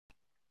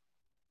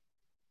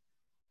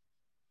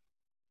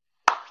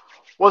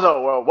What's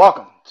up, world?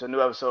 Welcome to a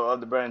new episode of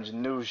the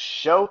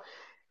BrandonJaneauShow.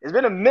 It's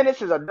been a minute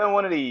since I've done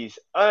one of these.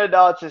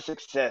 Underdog to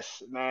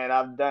success, man.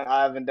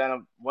 I haven't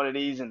done one of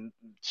these in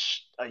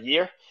a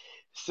year.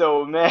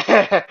 So, man,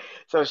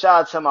 so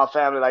shout out to my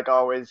family, like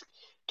always.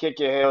 Kick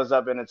your heels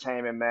up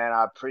entertainment, man.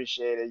 I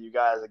appreciate it. You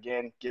guys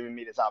again giving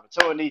me this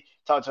opportunity.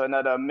 Talk to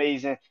another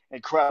amazing,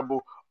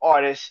 incredible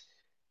artist,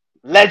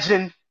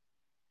 legend,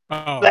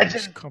 Oh,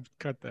 legend.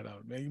 cut that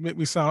out, man. You make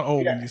me sound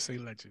old when you say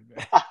legend,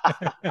 man.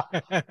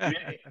 Yeah.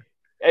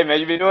 Hey man,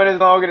 you've been doing this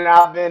longer than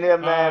I've been here,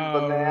 man.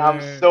 But Oh man, I'm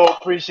man, so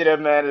appreciative,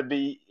 man, to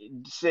be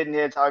sitting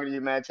here talking to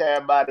you, man. Tell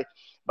everybody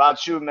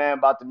about you, man,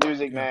 about the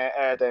music, yeah, man,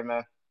 everything,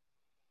 man.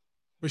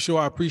 for sure.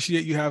 I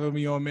appreciate you having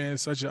me on, man.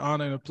 It's such an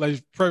honor and a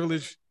pleasure,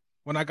 privilege.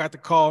 When I got the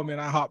call, man,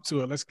 I hopped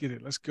to it. Let's get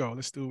it. Let's go.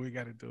 Let's do what we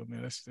got to do,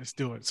 man. Let's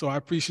do it. So I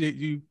appreciate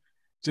you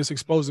just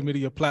exposing me to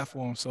your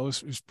platform. So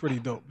it's pretty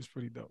dope. It's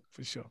pretty dope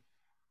for sure.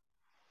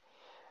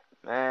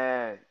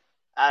 Man,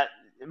 I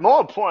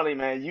more importantly,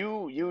 man,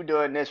 you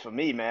doing this for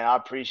me, man. I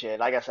appreciate it.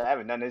 Like I said, I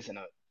haven't done this in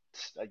a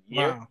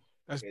year, Wow,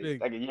 that's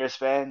big. like a year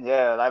span.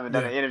 Yeah, I haven't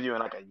done Yeah. an interview in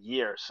like a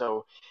year.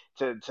 So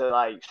to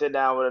like sit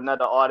down with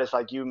another artist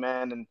like you,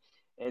 man,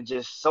 and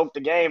just soak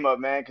the game up,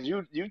 man, because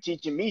you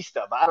teaching me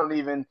stuff. I don't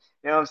even,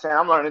 you know what I'm saying?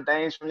 I'm learning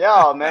things from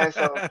y'all, man.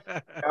 So you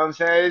know what I'm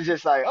saying? It's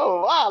just like,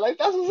 oh wow, like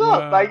that's what's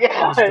up. Wow, Like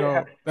that's yeah,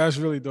 dope. That's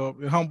really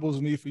dope. It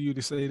humbles me for you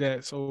to say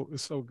that. So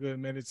it's so good,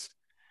 man.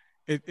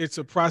 It's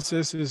a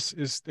process.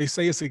 Is they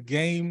say it's a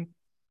game.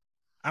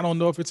 I don't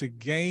know if it's a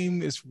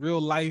game. It's real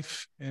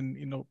life, and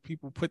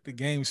people put the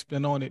game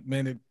spin on it,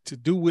 man. To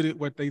do with it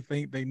what they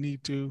think they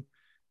need to.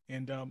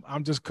 And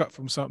I'm just cut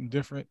from something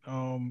different.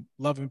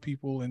 Loving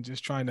people and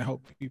just trying to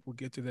help people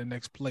get to their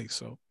next place.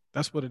 So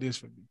that's what it is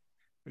for me,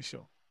 for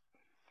sure.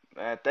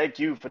 man, thank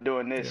you for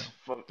doing this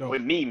Yeah, with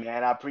dope, me,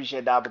 man. I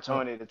appreciate the dope,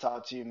 opportunity to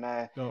talk to you,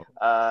 man. dope.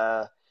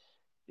 Uh,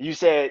 you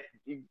said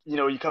you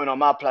know you coming on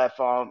my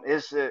platform.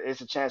 It's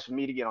a chance for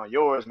me to get on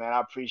yours, man.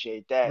 I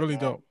appreciate that, Really man.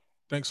 dope.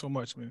 Thanks so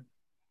much, man.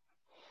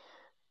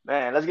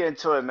 Man, let's get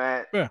into it,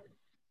 man. Yeah.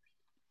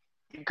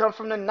 You come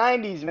from the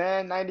 '90s,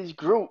 man. '90s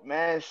group,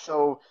 man.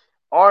 So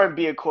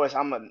R&B, of course,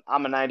 I'm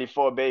a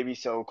 '94 baby,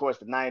 so of course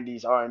the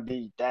 '90s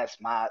R&B, that's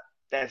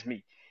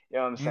me. You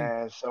know what I'm Mm.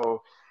 saying?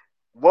 So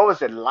what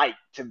was it like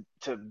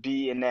to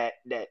be in that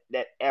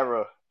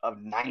era of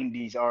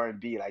 '90s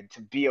R&B, like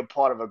to be a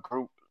part of a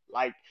group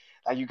like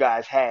like you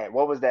guys had?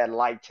 What was that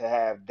like to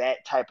have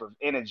that type of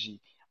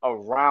energy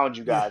around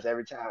you Yeah. guys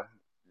every time?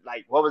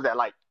 Like, what was that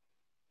like?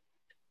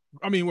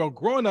 I mean, well,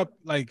 growing up,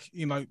 like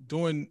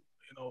doing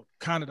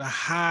kind of the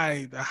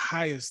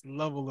highest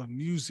level of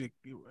music.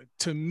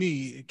 To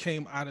me, it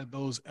came out of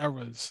those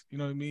eras. You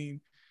know what I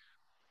mean?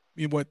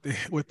 I mean, with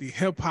the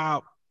hip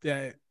hop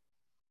that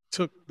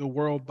took the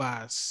world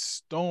by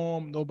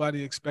storm.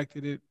 Nobody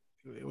expected it.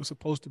 It was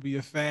supposed to be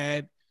a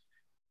fad,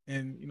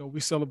 and we're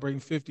celebrating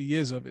 50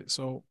 years of it.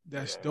 So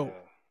that's dope.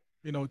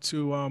 Yeah,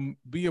 To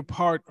be a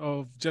part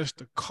of just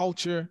the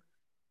culture,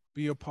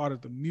 be a part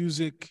of the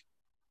music.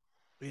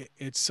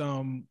 It's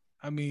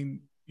I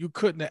mean, you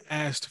couldn't have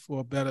asked for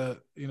a better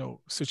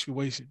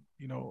situation.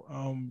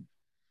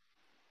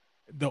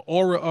 The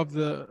aura of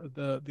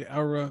the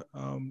era,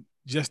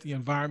 just the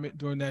environment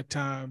during that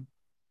time.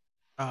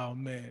 Oh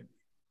man,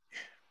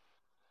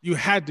 you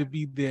had to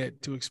be there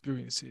to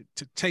experience it,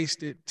 to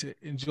taste it, to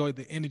enjoy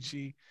the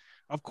energy.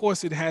 Of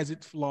course, it has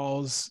its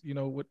flaws,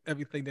 with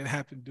everything that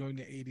happened during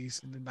the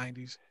 80s and the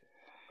 90s.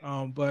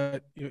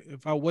 But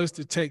if I was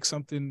to take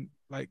something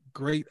like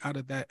great out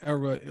of that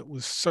era, it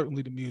was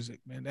certainly the music,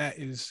 man. That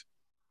is,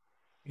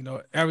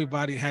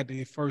 everybody had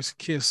their first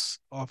kiss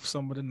off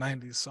some of the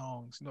 90s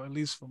songs, at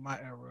least for my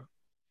era,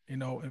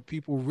 and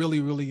people really,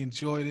 really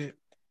enjoyed it.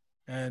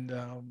 And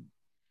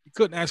you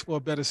couldn't ask for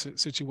a better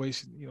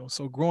situation,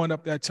 So growing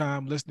up that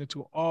time, listening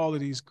to all of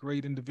these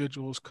great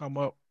individuals come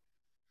up,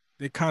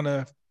 they kind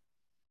of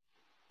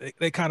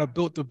they kind of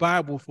built the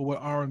Bible for what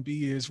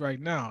R&B is right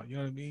now. You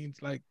know what I mean?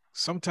 It's like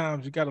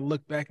sometimes you got to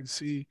look back and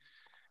see,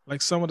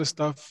 like some of the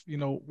stuff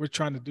we're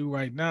trying to do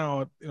right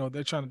now.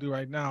 They're trying to do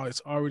right now.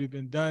 It's already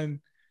been done.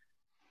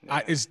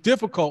 yeah, It's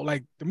difficult.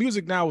 Like the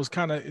music now is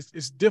kind of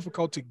it's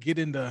difficult to get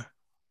in the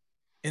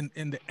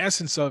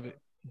essence of it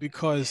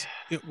because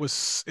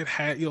it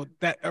had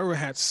that era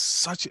had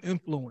such an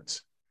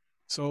influence.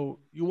 So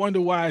you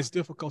wonder why it's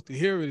difficult to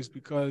hear it is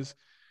because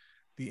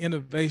the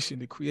innovation,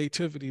 the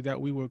creativity that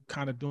we were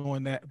kind of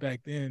doing that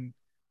back then,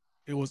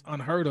 it was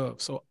unheard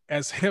of. So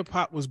as hip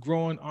hop was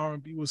growing,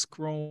 R&B was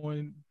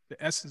growing,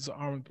 the essence of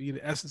R&B,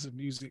 the essence of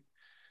music,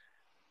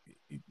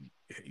 you,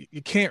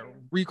 you can't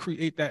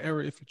recreate that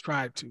era if you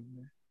tried to.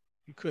 Man.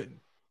 You couldn't.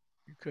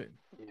 You couldn't.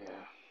 yeah,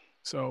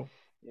 So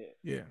yeah,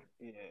 yeah.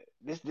 yeah.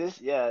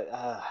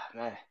 Yeah,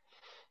 man,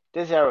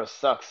 this era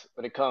sucks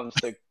when it comes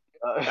to.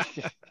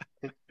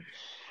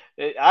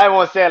 I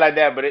won't say it like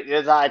that, but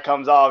it's how it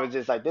comes off. It's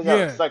just like this era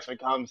Yeah. sucks when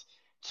it comes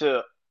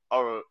to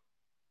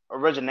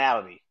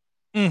originality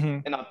Mm-hmm.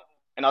 and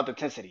and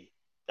authenticity.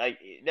 Like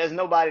there's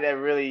nobody that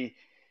really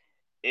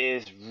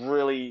is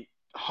really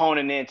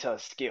honing into a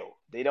skill.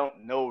 They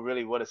don't know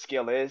really what a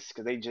skill is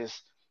because they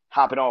just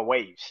hopping on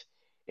waves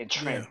and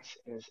Yeah. trends.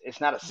 It's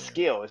not a Yeah.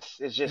 skill. It's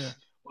Yeah. just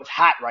what's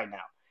hot right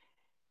now.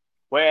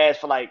 Whereas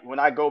for like when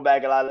I go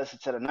back and I listen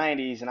to the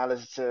 '90s and I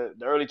listen to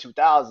the early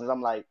 2000s,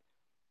 I'm like,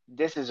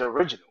 this is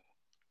original.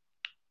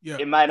 Yeah.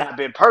 It might not have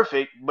been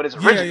perfect, but it's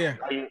Yeah. original. Yeah.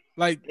 Like,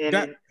 Like and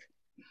that. it,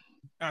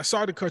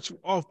 Sorry to cut you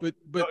off, but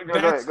go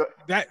ahead. Go.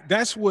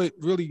 that's what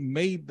really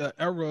made the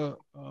era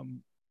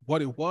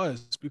what it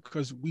was,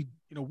 because we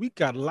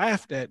got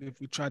laughed at if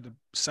we tried to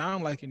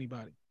sound like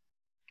anybody.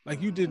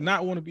 Like, you did Mhm.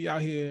 not want to be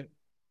out here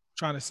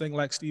trying to sing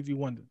like Stevie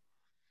Wonder.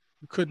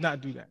 You could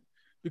not do that,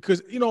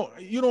 because you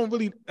don't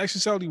really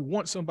necessarily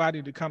want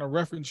somebody to kind of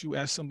reference you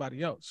as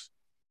somebody else.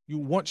 You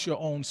want your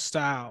own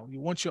style. You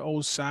want your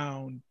own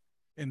sound.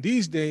 And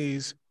these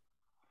days,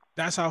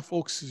 that's how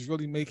folks is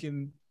really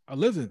making a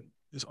living,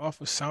 is off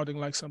of sounding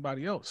like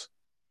somebody else.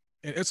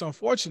 And it's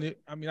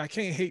unfortunate. I mean, I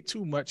can't hate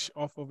too much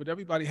off of it.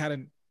 Everybody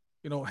had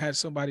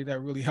somebody that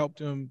really helped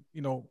them,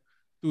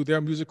 through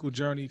their musical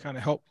journey, kind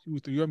of helped you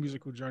through your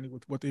musical journey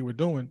with what they were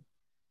doing.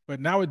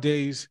 But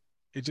nowadays,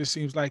 it just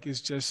seems like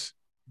it's just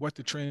what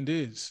the trend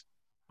is.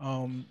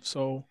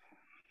 So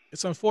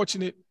it's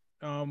unfortunate.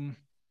 Um,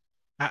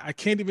 I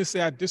can't even say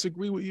I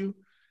disagree with you,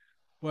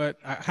 but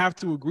I have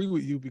to agree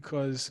with you,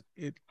 because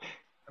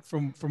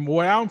from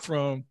where I'm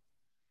from,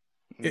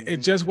 it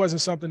Mhm. just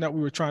wasn't something that we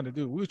were trying to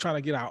do. We were trying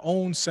to get our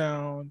own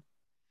sound,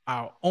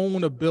 our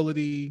own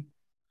ability,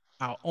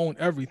 our own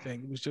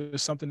everything. It was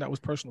just something that was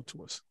personal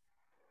to us.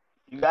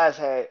 You guys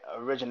had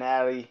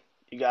originality.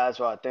 You guys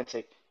were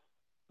authentic,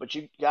 but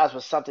you guys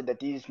were something that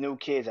these new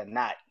kids are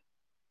not.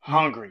 Mhm.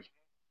 Hungry.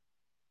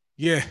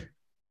 Yeah,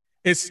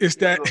 it's You guys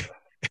that were.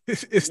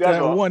 it's You guys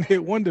that were. one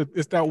hit wonder.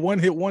 It's that one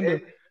hit wonder.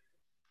 It,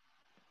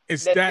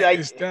 It's that that like.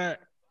 it's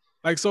that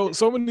like so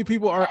many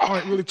people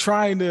aren't really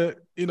trying to,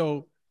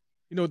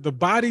 the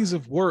bodies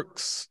of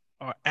works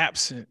are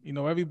absent.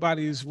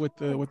 Everybody's with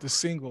the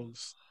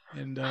singles.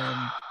 And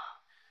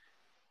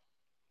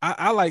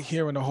I like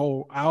hearing the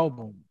whole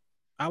album.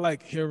 I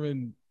like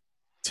hearing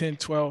 10,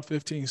 12,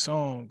 15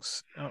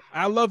 songs.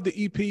 I love the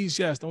EPs,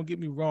 yes, don't get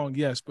me wrong,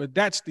 yes, but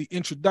that's the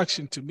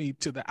introduction to me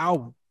to the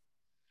album.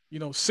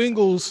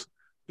 Singles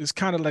is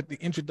kind of like the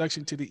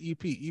introduction to the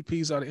EP.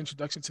 EPs are the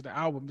introduction to the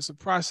album. It's a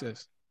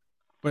process.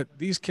 But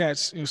these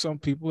cats, some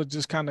people are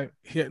just kind of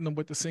hitting them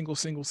with the single,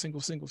 single,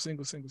 single, single,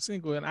 single, single,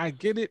 single. And I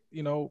get it.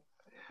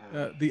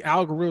 The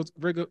algorithm,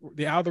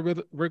 the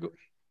algorithms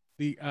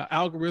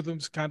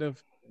kind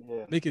of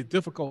Yeah. make it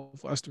difficult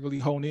for us to really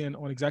hone in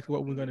on exactly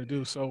what we're going to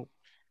do. So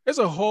there's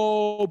a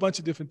whole bunch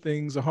of different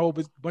things, a whole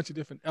bunch of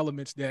different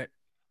elements that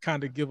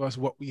kind of give us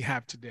what we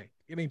have today.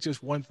 It ain't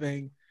just one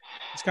thing.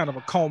 It's kind of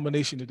a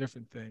culmination of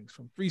different things,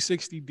 from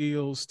 360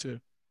 deals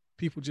to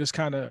people just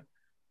kind of,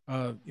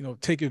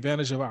 take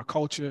advantage of our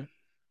culture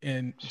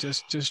and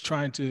just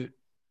trying to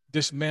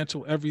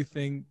dismantle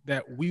everything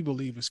that we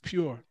believe is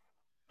pure.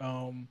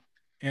 Um,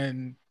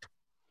 and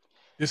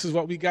this is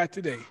what we got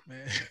today,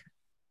 man.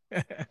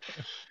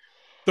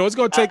 So it's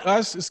going to I, take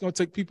us. It's going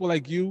to take people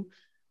like you,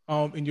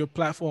 in your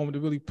platform, to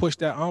really push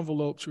that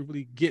envelope, to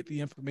really get the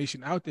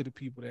information out there to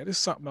people. That there's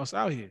something else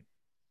out here.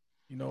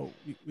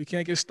 We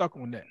can't get stuck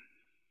on that.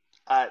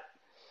 I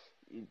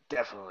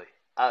definitely.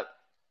 I,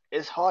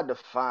 it's hard to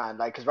find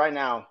like because right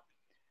now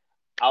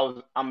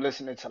I'm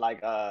listening to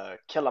like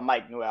Killer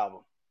Mike new album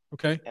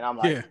Okay. and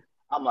Yeah.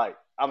 I'm like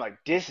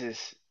this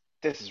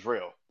is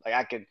real. Like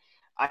I can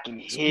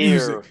It's hear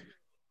music.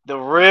 the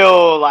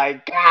real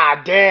like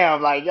god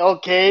damn like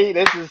okay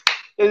this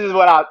is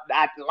what I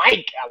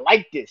like. I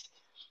like this.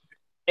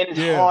 And it's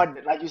Yeah.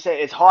 hard like you said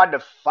it's hard to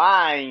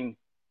find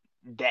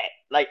that.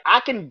 Like I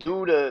can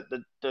do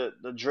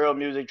the drill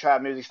music,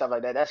 trap music, stuff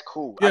like that. That's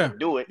cool. I Yeah. can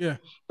do it. Yeah.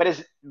 But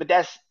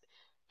that's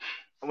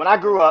when I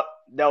grew up,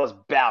 that was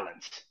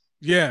balanced.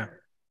 Yeah.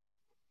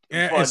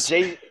 Yeah. For It's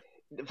Jay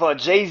for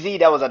Jay Z,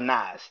 that was a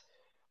Nas.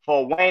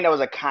 For Wayne, that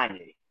was a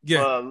Kanye.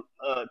 yeah.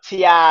 For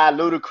Ti,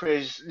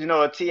 Ludacris,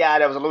 a Ti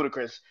that was a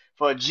Ludacris.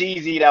 For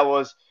Jeezy, that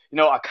was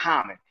a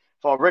Common.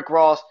 For Rick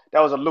Ross,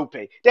 that was a Lupe.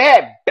 They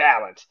had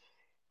balance.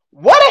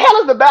 What the hell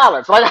is the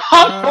balance? Like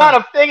I'm Uh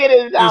trying to figure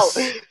this out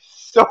it's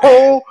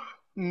so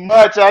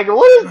much. Like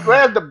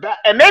where's the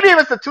and maybe it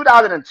was the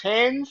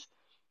 2010s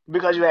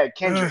because you had uh,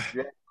 Kendrick, you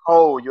had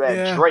Cole, you had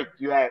yeah. Drake,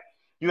 you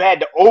had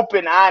the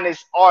open,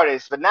 honest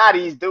artists. But now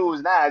these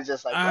dudes, now it's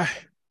just like I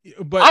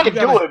what? but I you could do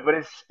gotta it, but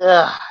it's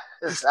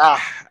it's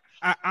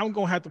I'm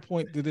gonna have to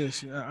point to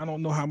this. I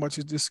don't know how much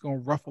is this gonna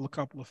ruffle a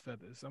couple of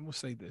feathers. I'm gonna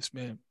say this,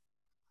 man.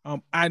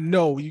 I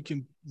know you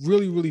can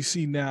really, really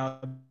see now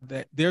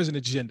that there's an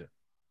agenda,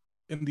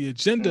 and the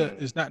agenda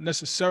mm, is not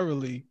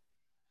necessarily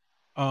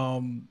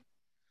um,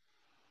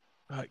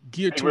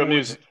 geared make real towards,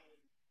 music,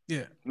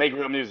 yeah, make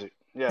real music.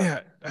 Yeah, yeah.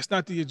 That's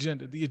not the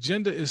agenda. The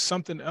agenda is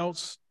something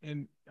else,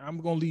 and I'm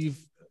gonna leave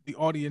the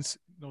audience,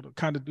 to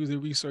kind of do their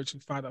research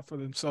and find out for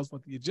themselves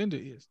what the agenda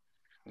is.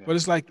 yeah. But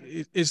it's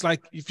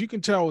like if you can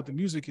tell what the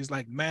music is,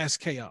 like mass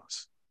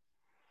chaos.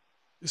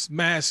 It's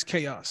mass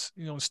chaos.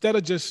 Instead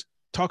of just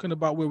talking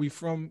about where we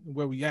from and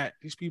where we at,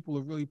 these people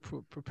are really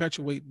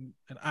perpetuating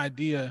an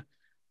idea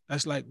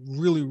that's like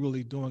really,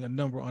 really doing a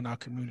number on our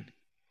community.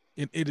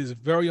 And it is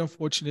very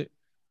unfortunate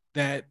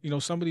that,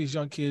 some of these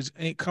young kids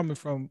ain't coming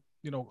from,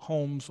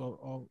 homes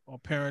or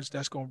parents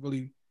that's going to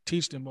really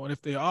teach them. Or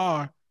if they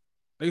are,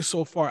 they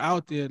so far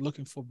out there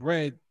looking for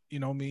bread, I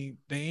mean,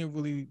 they ain't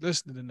really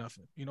listening to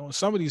nothing. And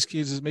some of these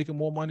kids is making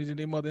more money than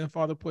their mother and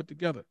father put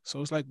together.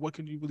 So it's like, what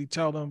can you really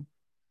tell them?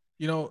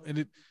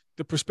 And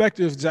the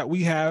perspectives that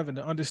we have and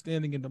the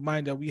understanding and the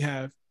mind that we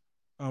have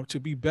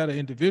to be better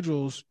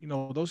individuals,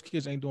 those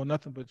kids ain't doing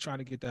nothing but trying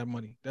to get that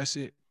money. That's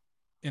it.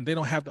 And they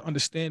don't have the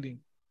understanding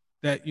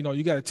that,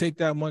 you got to take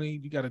that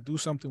money, you got to do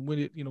something with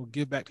it,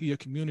 give back to your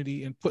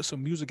community and put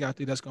some music out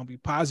there that's going to be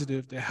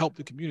positive to help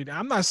the community.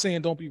 I'm not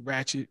saying don't be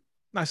ratchet.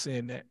 I'm not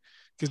saying that,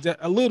 because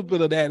a little bit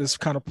of that is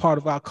kind of part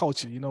of our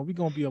culture. We're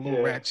going to be a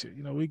little ratchet.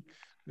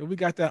 We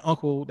got that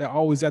uncle that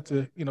always at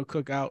the,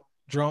 cook out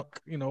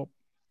drunk,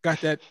 got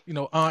that,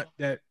 aunt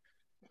that,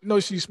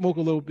 she smoke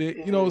a little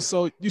bit,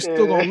 so you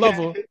still going to love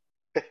her.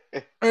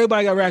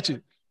 Everybody got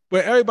ratchet,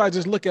 but everybody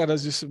just look at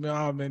us just,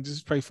 oh man,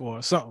 just pray for her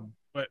or something.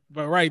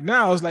 But right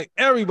now it's like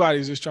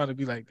everybody's just trying to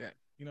be like that.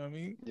 You know what I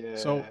mean? Yeah.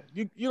 So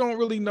you don't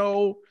really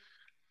know,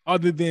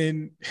 other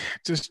than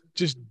just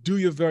do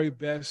your very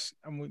best.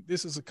 I mean,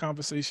 this is a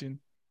conversation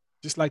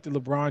just like the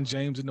LeBron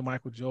James and the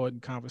Michael Jordan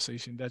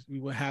conversation that we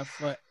will have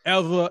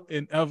forever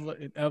and ever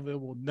and ever. It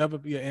will never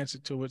be an answer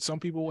to it. Some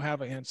people will have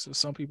an answer,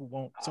 some people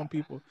won't. Some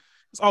people,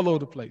 it's all over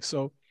the place.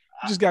 So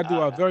we just got to do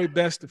our very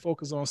best to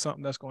focus on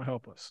something that's going to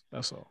help us.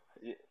 That's all.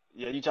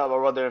 Yeah, you talk about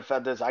rubbing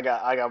feathers. I'm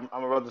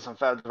gonna rub some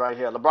feathers right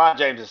here. LeBron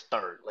James is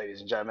third, ladies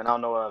and gentlemen. I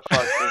don't know what the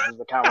fuck this is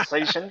the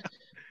conversation.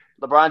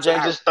 LeBron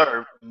James is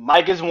third.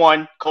 Mike is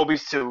one.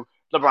 Kobe's two.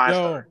 LeBron's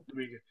third.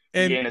 We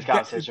get in this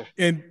conversation.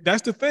 And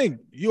that's the thing.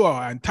 You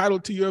are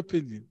entitled to your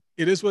opinion.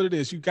 It is what it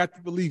is. You got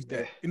to believe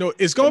that.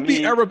 It's gonna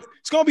be error.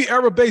 It's gonna be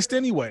error based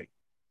anyway.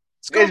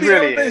 It's gonna be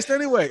error based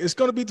anyway. It's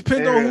gonna be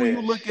depend on who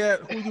you look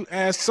at, who you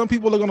ask. Some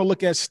people are gonna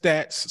look at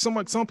stats.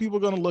 Some people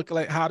are gonna look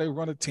at how they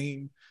run a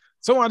team.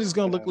 Somebody's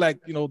gonna look like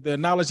their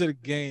knowledge of the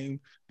game,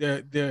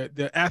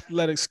 their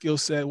athletic skill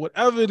set,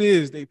 whatever it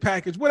is, they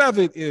package, whatever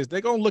it is,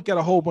 they're gonna look at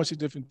a whole bunch of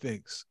different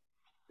things.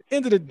 The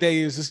end of the day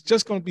is it's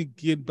just gonna be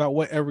good about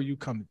whatever you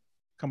come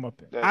up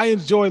in. I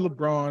enjoy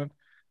LeBron,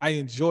 I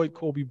enjoyed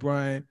Kobe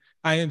Bryant,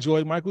 I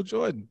enjoyed Michael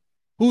Jordan.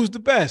 Who's the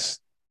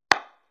best?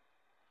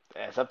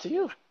 That's up to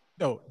you.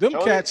 No, them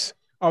cats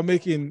are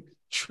making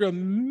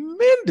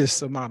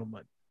tremendous amount of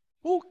money.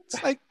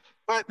 It's like,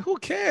 but who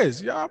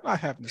cares? Y'all, I'm not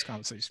having this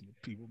conversation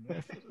with people,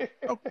 man.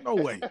 No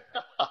way.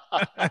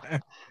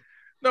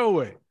 No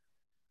way.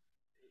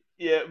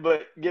 Yeah,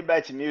 but get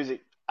back to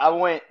music. I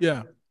went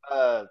Yeah.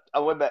 I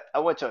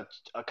went to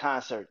a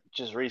concert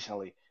just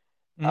recently.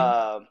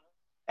 Mm-hmm.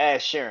 Ed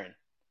Sheeran.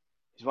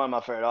 He's one of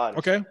my favorite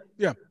artists. Okay.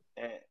 Yeah.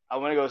 And I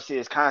went to go see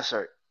his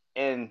concert.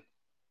 And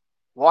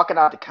walking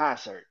out the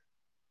concert,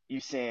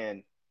 you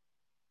seeing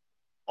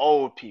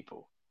old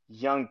people,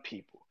 young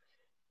people,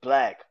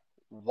 black,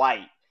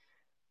 white,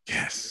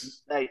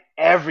 yes, like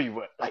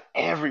everywhere, like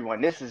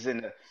everyone. This is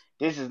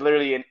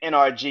literally an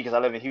NRG because I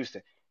live in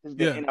Houston. This is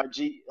the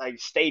NRG like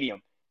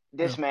stadium.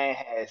 This man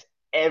has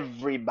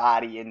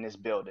everybody in this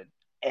building.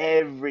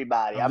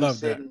 Everybody. I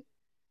love that.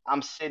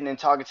 I'm sitting and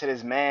talking to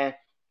this man.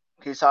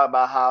 He's talking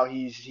about how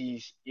he's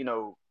he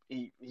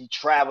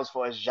travels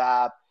for his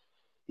job.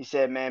 He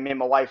said, man, me and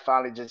my wife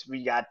finally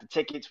we got the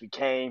tickets. We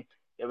came.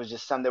 It was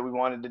just something that we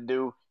wanted to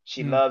do.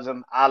 She loves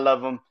him. I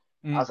love him.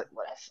 I was like,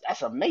 well,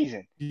 that's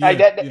amazing. Yeah, like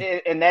that,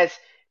 and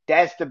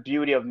that's the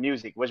beauty of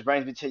music, which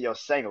brings me to your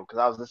single because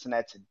I was listening to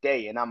that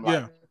today, and I'm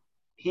like,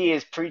 he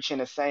is preaching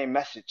the same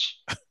message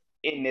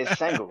in this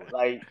single.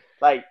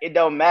 like it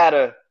don't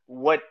matter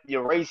what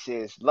your race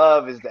is.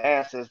 Love is the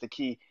answer. Is the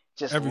key.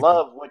 Just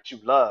love what you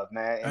love,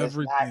 man.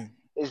 And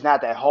it's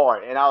not that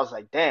hard. And I was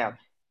like, damn.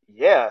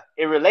 Yeah,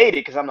 it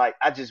related because I'm like,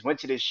 I just went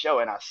to this show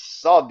and I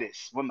saw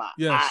this with my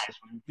eyes.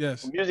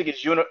 When music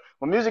is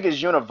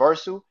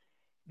universal,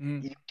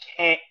 you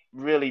can't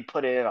really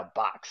put it in a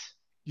box.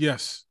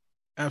 Yes,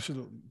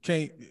 absolutely.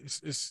 Can't.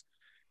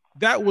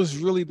 That was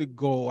really the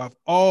goal. I've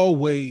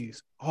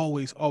always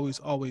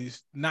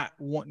not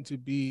wanting to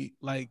be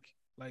like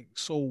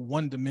so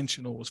one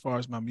dimensional as far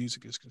as my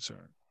music is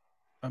concerned.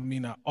 I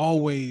mean, I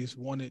always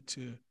wanted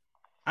to.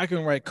 I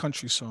can write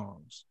country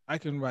songs.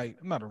 I'm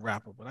not a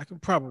rapper, but I can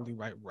probably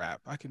write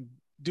rap. I can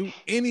do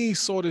any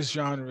sort of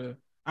genre.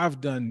 I've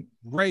done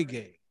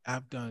reggae.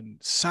 I've done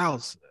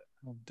salsa.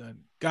 I've done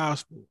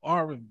gospel,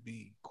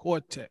 R&B,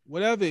 quartet,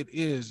 whatever it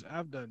is.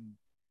 I've done,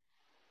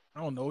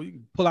 I don't know, you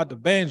can pull out the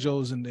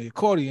banjos and the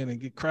accordion and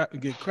get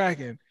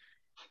cracking.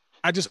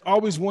 I just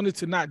always wanted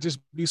to not just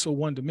be so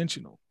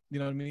one-dimensional. You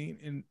know what I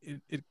mean?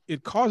 And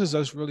it causes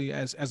us really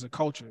as a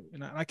culture.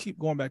 And I keep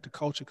going back to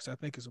culture because I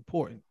think it's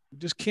important. We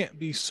just can't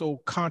be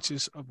so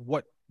conscious of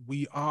what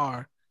we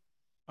are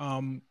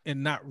and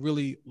not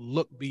really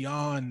look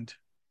beyond.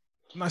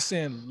 I'm not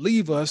saying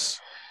leave us.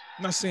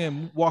 I'm not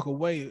saying walk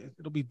away.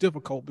 It'll be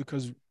difficult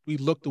because we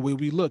look the way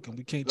we look and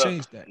we can't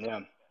change that. Yeah. You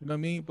know what I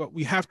mean? But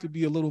we have to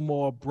be a little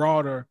more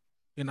broader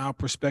in our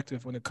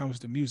perspective when it comes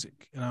to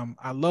music. And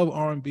I love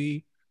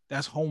R&B.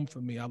 That's home for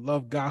me. I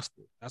love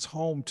gospel. That's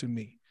home to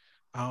me.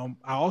 I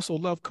also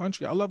love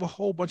country. I love a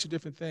whole bunch of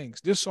different things.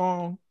 This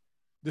song,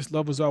 "This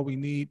Love Is All We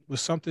Need,"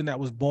 was something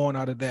that was born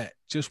out of that,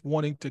 just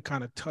wanting to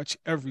kind of touch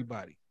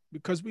everybody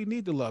because we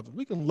need to love. If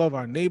we can love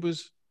our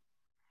neighbors.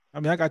 I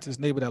mean, I got this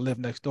neighbor that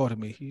lived next door to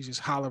me. He's just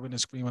hollering and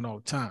screaming all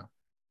the time.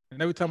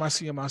 And every time I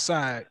see him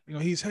outside,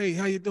 he's, "Hey,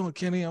 how you doing,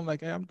 Kenny?" I'm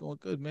like, "Hey, I'm doing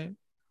good, man."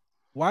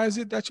 "Why is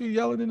it that you're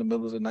yelling in the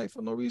middle of the night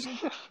for no reason?"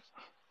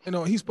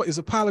 He's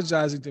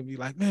apologizing to me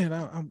like, "Man,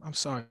 I'm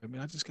sorry,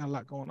 man. I just got a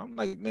lot going on." I'm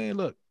like, "Man,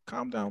 look,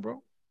 calm down,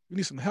 bro. You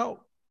need some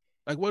help.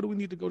 Like, where do we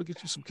need to go to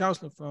get you some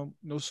counseling from?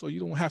 So you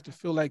don't have to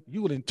feel like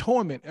you in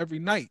torment every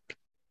night.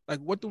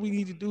 Like, what do we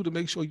need to do to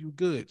make sure you're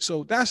good?"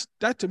 So that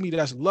to me,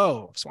 that's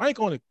love. So I ain't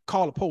going to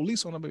call the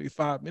police on them every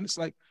 5 minutes.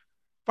 Like,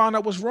 find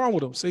out what's wrong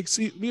with them. Say,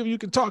 see, maybe you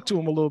can talk to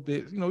them a little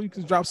bit. You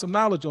can drop some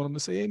knowledge on them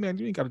and say, "Hey, man,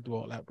 you ain't got to do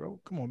all that, bro.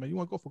 Come on, man. You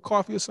want to go for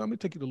coffee or something?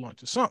 Take you to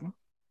lunch or something."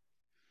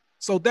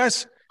 So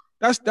that's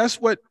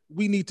what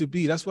we need to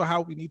be. That's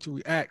how we need to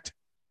react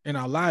in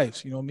our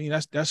lives. You know what I mean?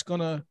 That's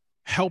gonna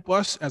help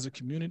us as a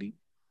community,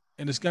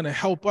 and it's gonna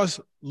help us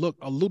look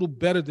a little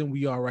better than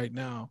we are right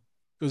now.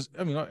 Because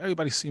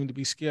everybody seems to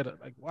be scared of,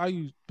 like, why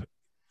you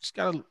just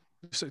gotta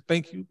say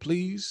thank you,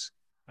 please.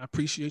 I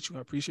appreciate you.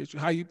 I appreciate you.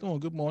 How you doing?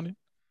 Good morning.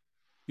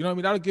 You know what I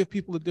mean? That'll give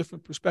people a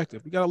different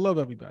perspective. We gotta love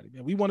everybody,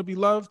 man. We want to be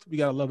loved. We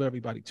gotta love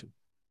everybody too.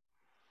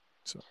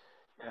 So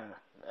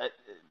Yeah.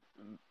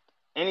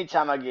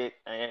 Anytime I get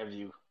an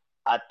interview,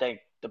 I thank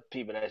the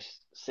people that's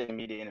sending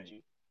me the interview.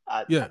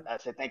 I, yeah, I, I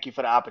say thank you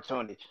for the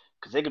opportunity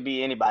because it could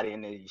be anybody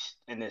in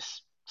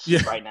this seat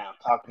yeah, right now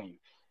talking to you.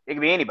 It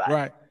could be anybody,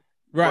 right,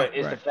 but right,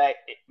 it's the right. fact.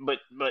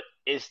 But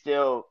it's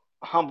still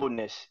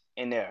humbleness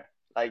in there,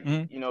 like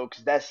Mm-hmm.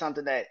 because that's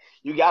something that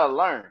you gotta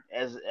learn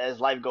as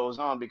life goes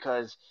on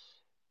because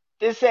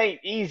this ain't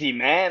easy,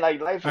 man. Like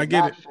life I is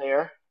get not it.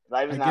 fair.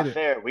 Life is I get not it.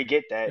 fair. We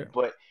get Yeah. that,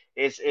 but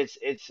it's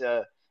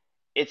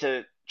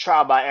a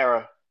trial by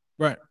error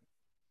Right.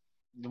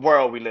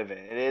 world we live in.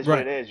 It is what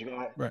Right. it is. You're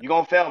gonna Right. you're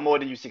gonna fail more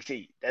than you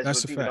succeed. That's That's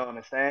what a people fact. don't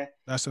understand.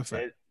 That's a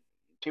fact. It,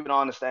 People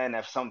don't understand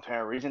that for some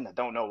apparent reason. I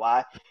don't know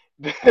why.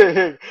 I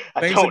Things are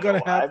don't know gonna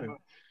why. happen.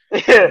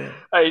 But Yeah.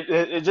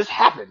 it just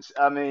happens.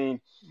 I mean,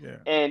 Yeah.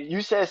 and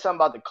you said something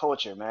about the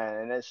culture,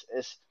 man. And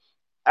it's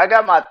I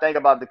got my thing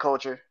about the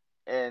culture,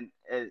 and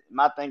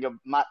my thing of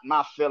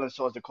my feelings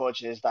towards the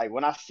culture is like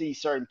when I see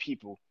certain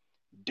people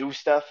do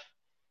stuff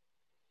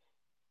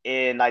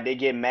and like they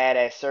get mad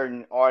at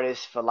certain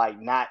artists for like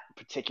not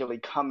particularly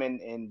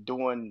coming and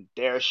doing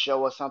their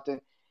show or something,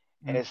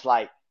 and Mm, it's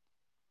like,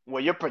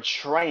 well, you're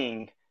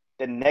portraying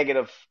the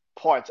negative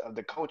parts of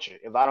the culture.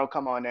 If I don't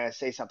come on there and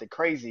say something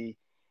crazy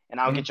and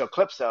I don't mm, get your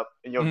clips up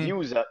and your mm,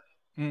 views up,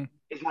 mm.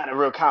 it's not a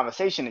real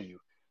conversation to you.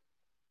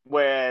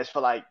 Whereas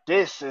for like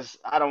this is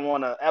I don't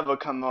want to ever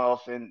come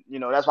off, and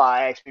that's why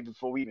I ask people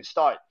before we even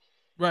start,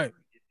 Right.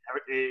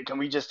 can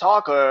we just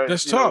talk, or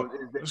Let's talk.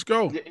 Let's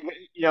go. what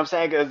I'm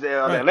saying? Because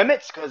there Right.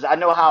 limits? Because I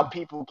know how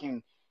people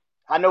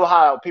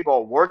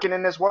are working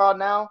in this world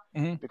now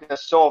Mm-hmm. because they're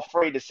so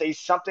afraid to say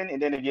something,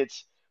 and then it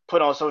gets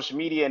put on social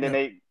media, and then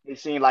Yeah. they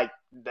seem like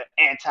the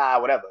anti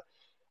whatever,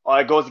 or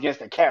it goes against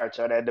their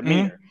character, their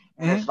demeanor,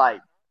 Mm-hmm. and Mm-hmm. it's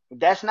like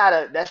that's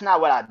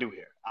not what I do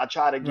here. I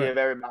try to Right. give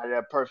everybody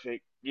that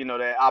perfect,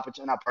 that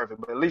opportunity, not perfect,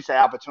 but at least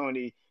that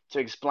opportunity to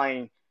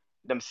explain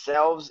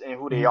themselves and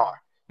who they Mm-hmm.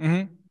 are.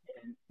 Mm-hmm.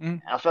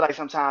 And Mm-hmm. I feel like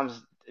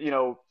sometimes,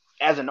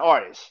 as an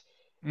artist,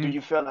 do Mm-hmm.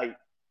 you feel like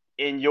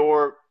in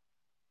your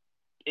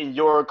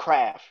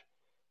craft,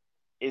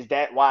 is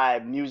that why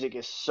music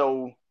is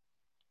so,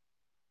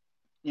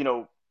 you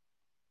know,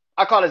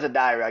 I call it a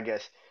diary, I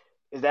guess.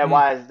 Is that Mm-hmm.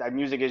 why it's like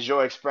music is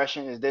your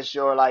expression? Is this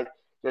your like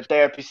your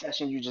therapy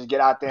session? You just get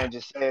out there and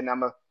just say, and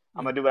I'm Yeah.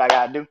 gonna do what I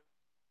gotta do.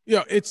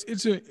 Yeah.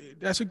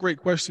 That's a great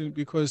question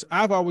because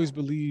I've always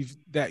believed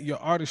that your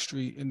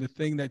artistry and the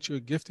thing that you're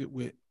gifted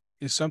with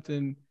is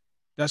something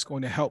that's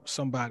going to help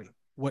somebody.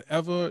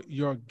 Whatever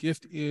your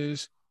gift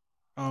is,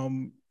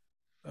 um,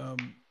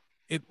 um,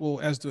 it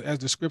will, as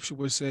the scripture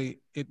would say,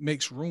 it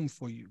makes room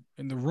for you.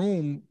 And the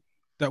room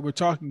that we're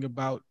talking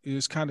about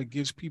is kind of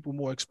gives people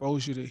more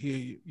exposure to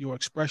hear your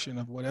expression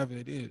of whatever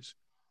it is.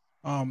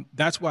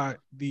 That's why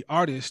the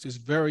artist is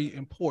very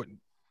important.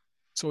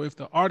 So if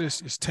the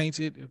artist is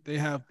tainted, if they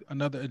have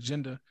another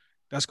agenda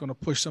that's going to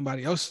push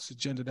somebody else's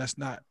agenda that's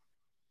not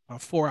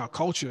for our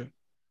culture,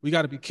 we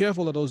got to be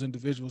careful of those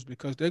individuals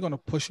because they're going to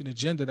push an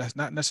agenda that's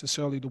not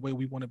necessarily the way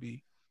we want to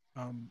be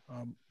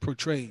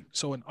portrayed.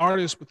 So an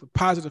artist with a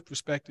positive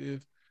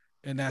perspective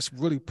and that's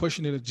really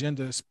pushing an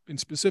agenda and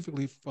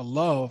specifically for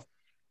love,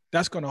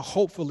 that's going to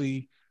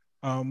hopefully,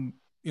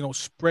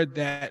 spread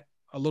that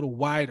a little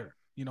wider.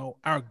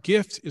 Our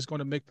gift is going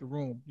to make the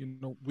room.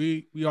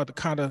 We are the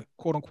kind of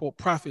quote unquote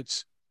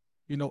prophets,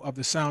 of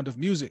the sound of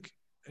music,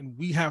 and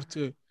we have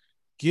to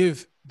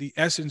give the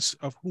essence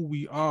of who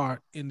we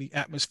are in the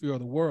atmosphere of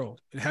the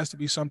world. It has to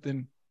be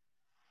something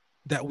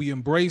that we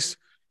embrace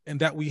and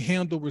that we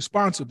handle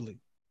responsibly.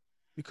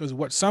 Because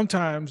what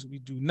sometimes we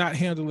do not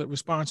handle it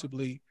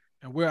responsibly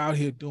and we're out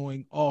here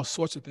doing all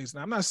sorts of things.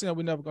 Now, I'm not saying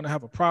we're never going to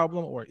have a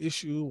problem or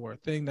issue or a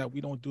thing that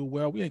we don't do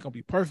well. We ain't going to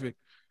be perfect,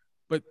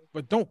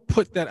 but don't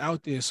put that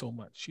out there so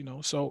much, you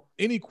know. So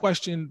any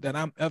question that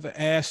I'm ever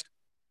asked,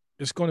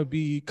 it's going to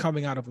be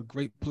coming out of a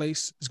great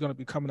place. It's going to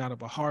be coming out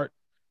of a heart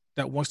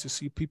that wants to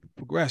see people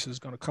progress. It's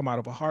going to come out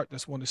of a heart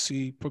that's want to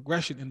see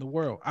progression in the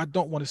world. I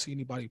don't want to see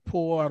anybody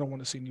poor. I don't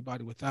want to see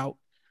anybody without.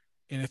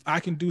 And if I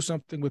can do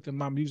something within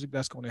my music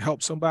that's going to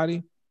help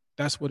somebody,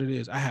 that's what it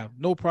is. I have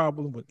no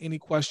problem with any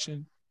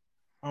question.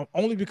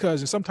 Only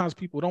because, and sometimes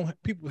people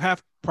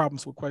have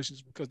problems with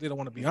questions because they don't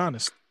want to be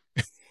honest.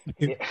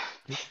 Yeah.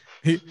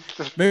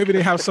 Maybe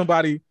they have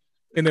somebody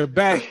in their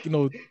back, you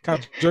know, kind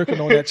of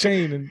jerking on that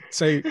chain and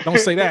say, "Don't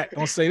say that,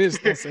 don't say this,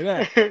 don't say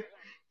that."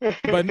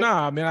 But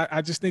nah, I mean,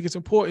 I just think it's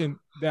important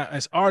that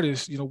as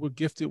artists, you know, we're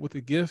gifted with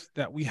a gift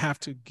that we have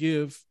to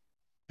give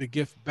the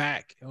gift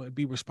back, you know, and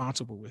be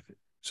responsible with it.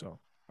 So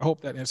I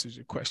hope that answers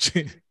your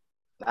question.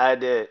 I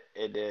did.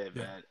 It did,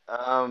 Yeah.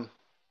 man.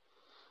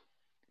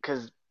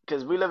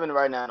 Because we living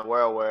right now in a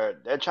world where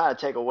they're trying to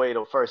take away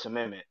the First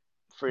Amendment,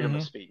 freedom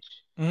of Mm-hmm. speech,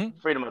 Mm-hmm.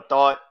 freedom of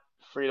thought,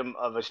 freedom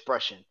of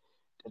expression.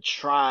 They're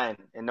trying,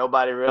 and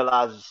nobody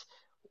realizes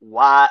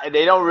why.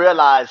 They don't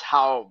realize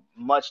how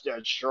much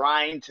they're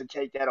trying to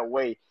take that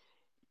away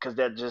because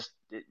they're just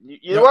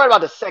you're Yep. worried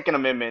about the Second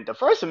Amendment. The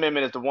First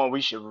Amendment is the one we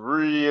should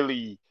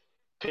really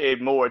pay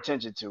more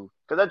attention to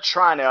because they're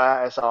trying their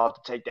ass off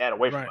to take that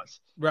away from Right. us.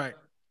 Right.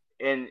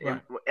 And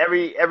Right.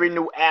 every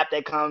new app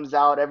that comes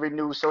out, every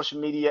new social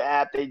media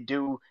app they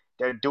do,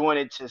 they're doing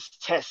it to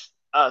test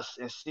us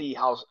and see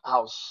how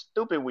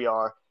stupid we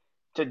are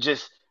to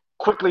just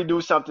quickly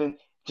do something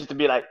just to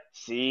be like,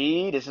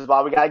 see, this is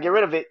why we gotta get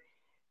rid of it.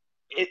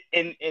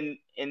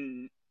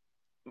 In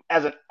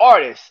as an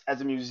artist, as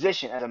a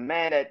musician, as a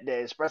man that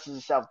expresses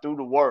himself through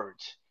the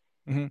words,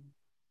 Mm-hmm.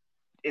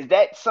 is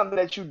that something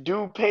that you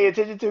do pay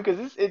attention to?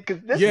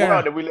 Because this Yeah.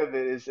 world that we live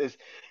in is this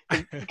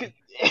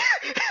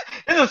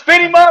is a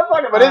spinny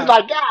motherfucker, but it's uh,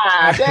 like,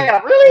 God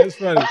damn, really? That's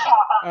funny.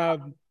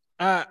 Um,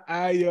 I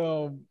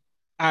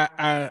I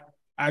I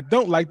I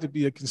don't like to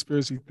be a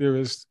conspiracy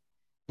theorist,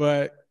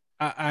 but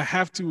I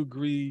have to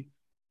agree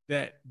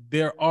that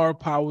there are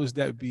powers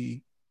that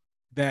be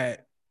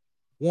that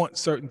want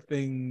certain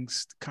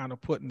things kind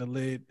of put in the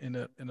lid in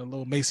a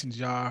little mason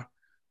jar,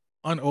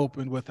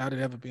 unopened without it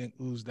ever being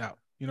oozed out.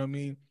 You know what I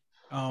mean?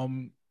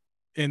 Um,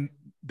 and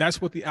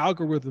that's what the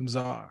algorithms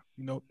are.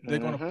 You know, they're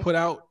going to Mm-hmm. put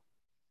out,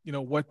 you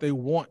know, what they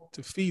want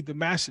to feed the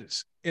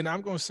masses. And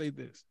I'm going to say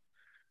this: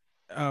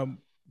 um,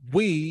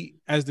 we,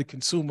 as the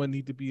consumer,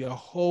 need to be a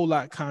whole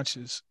lot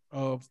conscious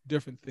of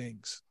different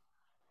things.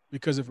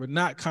 Because if we're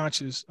not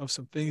conscious of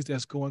some things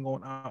that's going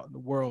on out in the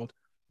world,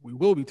 we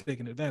will be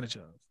taken advantage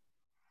of.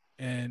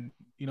 And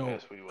you know,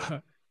 Yes, we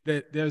will.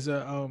 that there's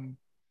a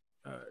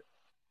uh,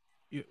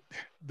 you,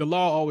 the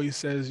law always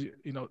says,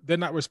 you know, they're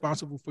not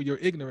responsible for your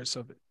ignorance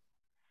of it.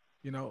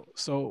 You know,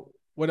 so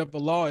whatever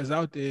law is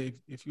out there,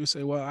 if you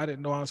say, well, I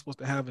didn't know I was supposed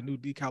to have a new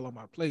decal on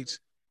my plates,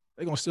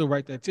 they're gonna still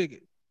write that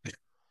ticket.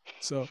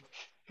 So,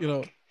 you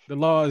know, the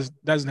laws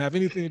doesn't have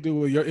anything to do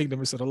with your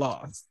ignorance of the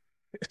laws.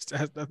 It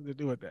has nothing to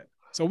do with that.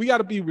 So we got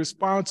to be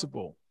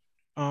responsible.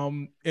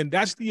 And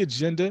that's the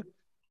agenda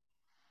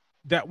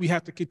that we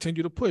have to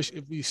continue to push.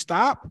 If we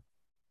stop,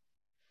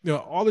 you know,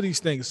 all of these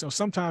things. So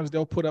sometimes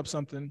they'll put up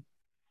something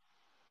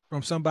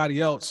from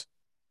somebody else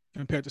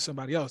compared to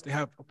somebody else. They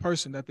have a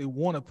person that they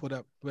want to put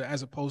up, but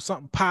as opposed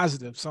something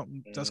positive,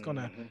 something that's going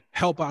to Mm-hmm.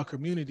 help our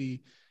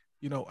community.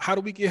 You know, how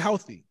do we get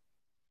healthy?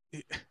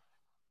 It,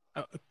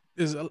 uh,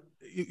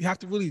 you have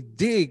to really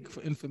dig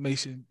for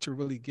information to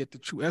really get the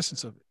true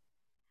essence of it.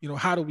 You know,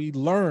 how do we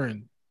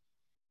learn?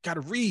 Got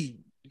to read.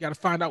 You got to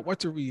find out what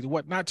to read and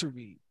what not to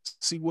read.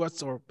 See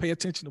what's or pay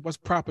attention to what's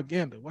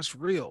propaganda, what's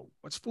real,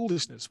 what's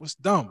foolishness, what's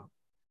dumb.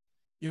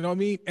 You know what I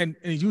mean? And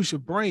use your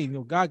brain. You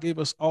know, God gave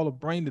us all a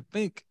brain to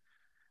think.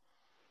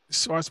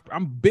 So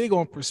I'm big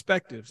on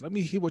perspectives. Let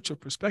me hear what your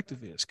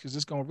perspective is, because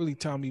it's gonna really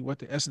tell me what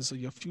the essence of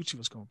your future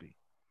is gonna be.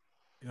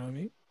 You know what I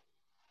mean?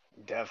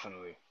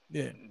 Definitely,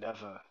 Yeah,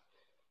 definitely.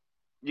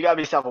 You gotta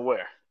be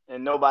self-aware,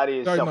 and nobody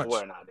is very much.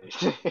 self-aware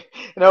nowadays.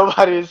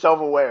 Nobody is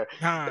self-aware.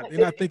 Nah, they're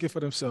not thinking for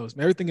themselves.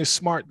 Everything is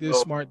smart this,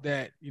 No. smart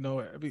that. You know,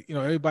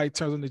 everybody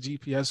turns on the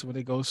GPS when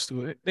they go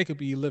to it. They could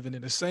be living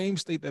in the same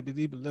state that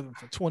they've been living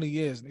for 20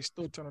 years, and they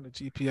still turn on the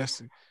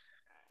GPS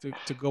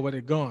to go where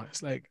they're going.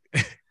 It's like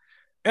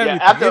Yeah,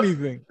 everything, after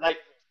anything.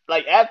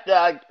 like after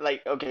I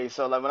like okay,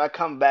 so like when I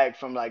come back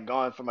from like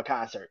going from a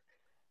concert,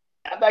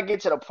 after I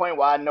get to the point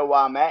where I know where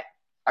I'm at,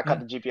 I cut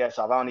Mm. the GPS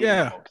off. I don't need it no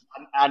Yeah, more.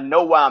 'Cause I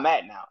know where I'm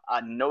at now.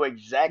 I know you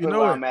exactly where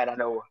know I'm it. at. I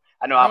know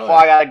You how know far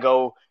I it. gotta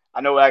go.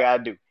 I know what I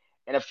gotta do.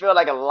 And I feel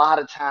like a lot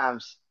of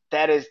times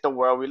that is the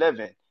world we live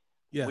in.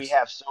 We Yes.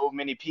 have so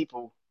many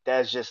people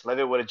that's just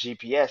living with a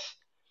GPS.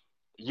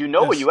 You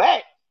know where Yes. you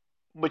at,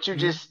 but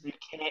Mm-hmm. you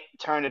can't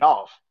turn it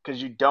off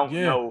because you don't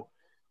Yeah. know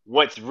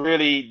what's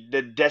really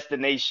the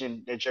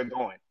destination that you're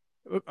going.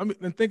 I mean,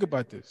 and think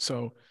about this.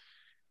 So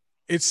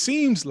it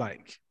seems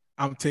like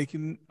I'm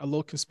taking a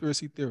little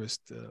conspiracy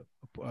theorist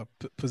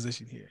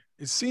position here.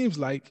 It seems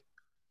like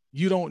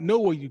you don't know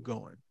where you're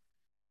going.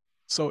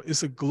 So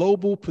it's a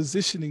global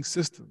positioning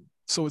system.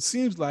 So it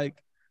seems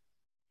like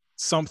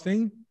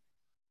something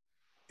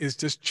is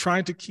just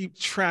trying to keep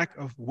track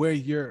of where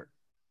you're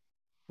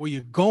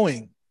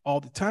going all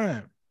the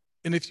time.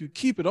 And if you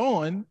keep it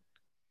on,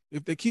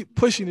 if they keep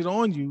pushing it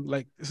on you,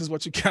 like this is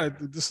what you gotta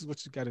do, this is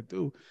what you gotta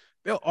do,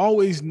 they'll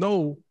always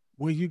know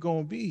where you're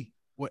gonna be,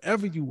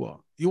 wherever you are.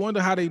 You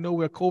wonder how they know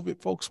where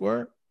COVID folks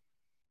were?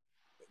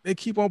 They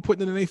keep on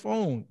putting it in their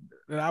phone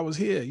that I was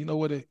here. You know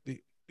what?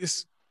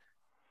 It's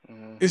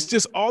Mm-hmm. it's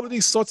just all of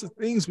these sorts of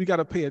things we got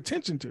to pay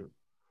attention to.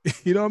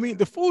 You know what I mean?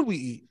 The food we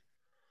eat.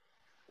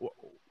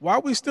 Why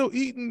are we still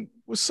eating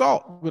with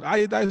salt, with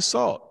iodized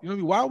salt? You know what I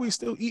mean? Why are we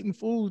still eating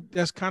food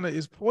that's kind of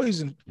is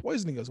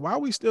poisoning us? Why are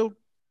we still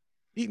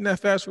eating at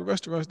fast food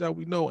restaurants that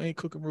we know ain't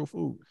cooking real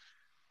food?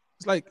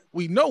 It's like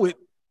we know it,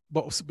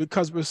 but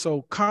because we're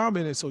so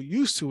common and so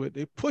used to it,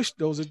 they push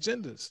those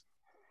agendas.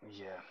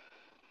 Yeah.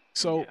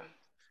 So Yeah.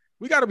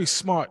 we got to be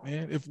smart,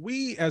 man. If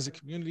we as a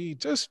community,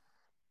 just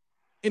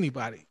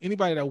anybody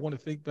that want to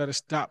think better,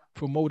 stop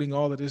promoting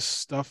all of this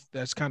stuff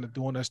that's kind of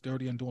doing us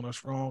dirty and doing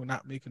us wrong,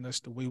 not making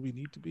us the way we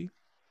need to be,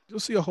 you'll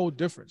see a whole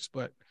difference.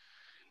 But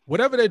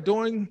whatever they're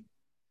doing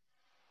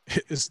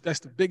is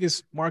that's the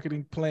biggest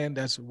marketing plan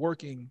that's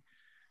working,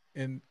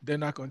 and they're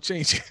not going to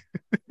change it.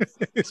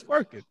 It's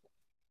working. It's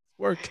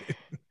working.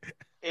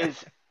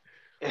 Is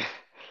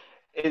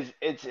is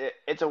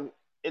it's an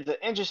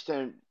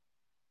interesting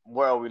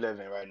world we live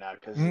in right now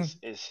because Mhm.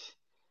 it's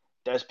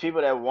there's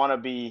people that want to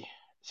be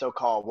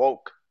so-called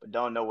woke but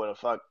don't know what the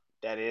fuck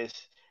that is at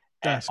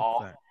That's a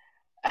all. fact.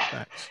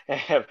 Facts. And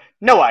have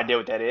no idea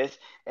what that is.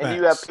 And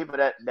you have Facts. people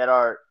that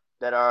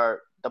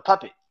are the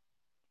puppet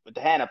with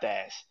the hand up the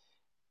ass,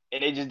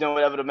 and they just doing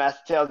whatever the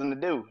master tells them to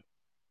do.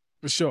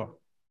 For sure. For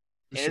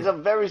And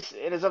sure.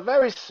 it is a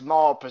very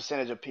small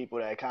percentage of people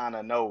that kind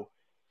of know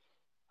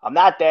I'm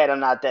not that,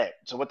 I'm not that.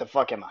 So what the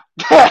fuck am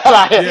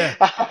Yeah.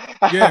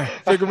 Yeah.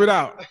 Figure it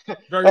out.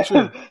 Very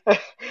true.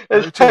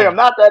 Very I'm true.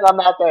 not that, I'm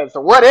not that. So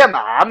what am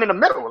I? I'm in the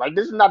middle. Like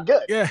this is not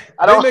good. Yeah.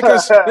 I They don't make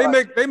us, they like,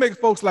 make, they make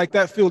folks like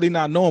that feel they're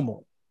not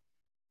normal.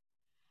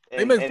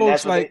 They make and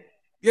that's folks what they like,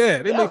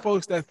 yeah, they yeah. make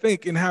folks that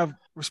think and have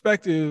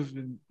perspective,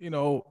 and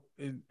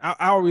and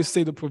I always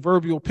say the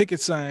proverbial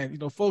picket sign.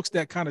 Folks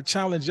that kind of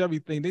challenge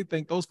everything, they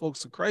think those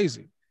folks are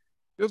crazy.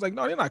 It was like,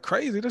 no, they're not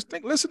crazy. Just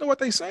think, listen to what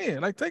they're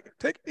saying. Like, take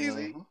it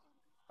easy.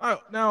 Hmm.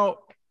 Now,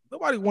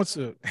 nobody wants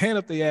to hand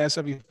up their ass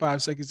every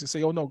 5 seconds and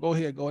say, oh no, go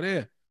here, go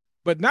there.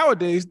 But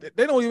nowadays,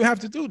 they don't even have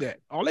to do that.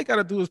 All they got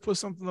to do is put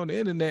something on the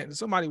internet, and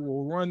somebody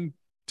will run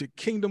to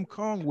Kingdom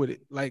Come with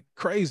it like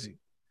crazy.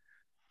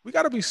 We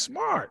got to be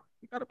smart.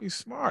 We got to be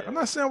smart. I'm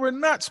Yeah. not saying we're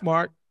not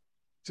smart,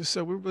 just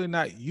so we're really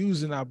not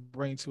using our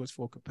brain to its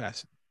full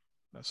capacity.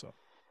 That's all.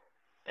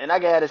 And I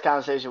can have this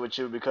conversation with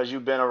you because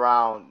you've been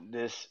around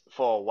this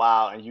for a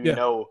while and you Yeah.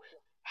 know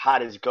how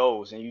this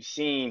goes and you've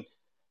seen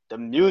the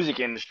music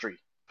industry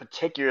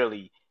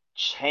particularly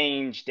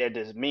change their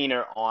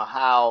demeanor on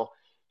how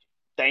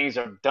things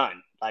are done.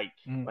 Like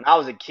Mm. when I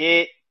was a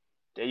kid,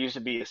 there used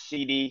to be a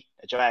CD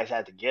that your ass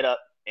had to get up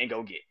and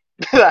go get.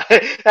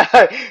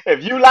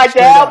 If you like the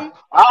Straight album, up.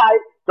 all right,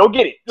 go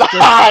get it.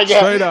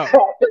 Straight up.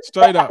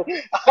 Straight up. Like,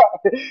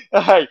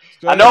 I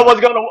Straight know up.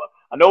 what's gonna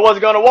I know what's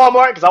going to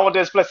Walmart because I want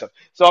the exclusive.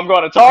 So I'm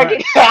going to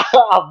Fact.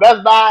 Target,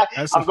 Best Buy.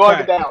 That's a I'm going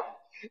to get fact.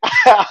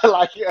 the album.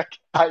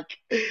 Like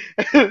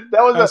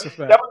that was a That's a that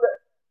fact. was a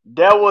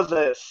there was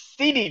a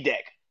CD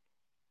deck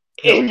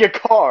Yep. in your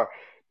car.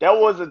 That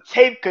was a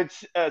tape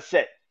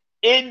set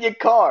in your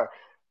car.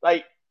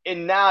 Like,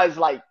 and now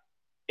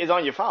it's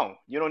on your phone.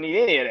 You don't need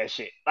any of that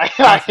shit.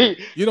 Nothing.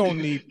 You don't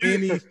need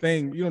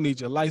anything. You don't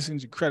need your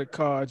license, your credit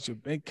cards, your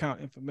bank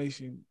account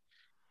information.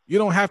 You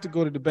don't have to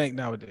go to the bank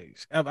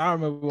nowadays. I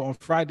remember on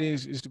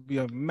Fridays it used to be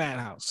a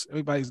madhouse.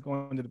 Everybody's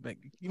going to the bank.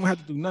 You don't have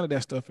to do none of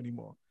that stuff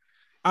anymore.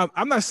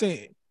 I'm not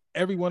saying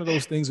every one of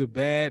those things are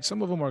bad.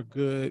 Some of them are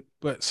good,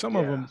 but some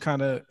of Yeah. them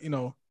kind of,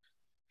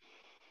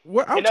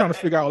 what I'm And trying to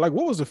figure out, like,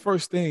 what was the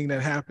first thing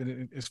that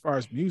happened as far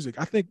as music?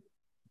 I think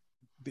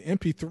the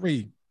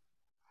MP3 or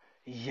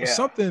yeah.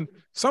 something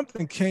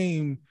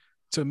came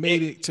It to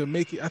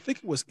make it. I think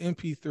it was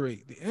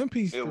MP3. The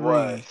it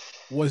was.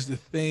 MP3 was the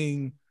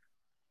thing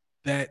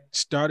that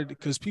started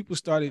because people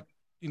started,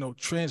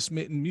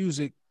 transmitting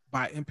music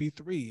by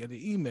MP3 and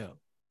the email.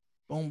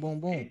 Boom, boom,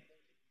 boom. And,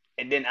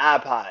 and then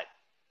iPod.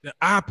 The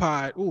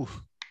iPod, ooh,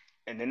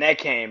 And then that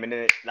came and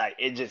then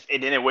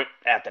it went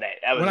after that.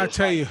 That was when I just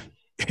tell like you,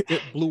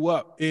 it blew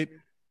up. It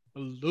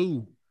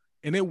blew,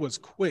 and it was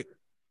quick.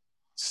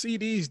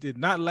 CDs did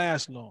not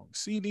last long.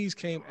 CDs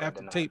came rather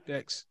after not. tape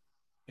decks,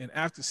 and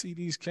after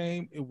CDs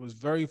came, it was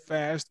very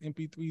fast.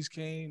 MP3s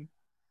came,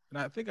 and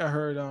I think I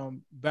heard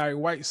Barry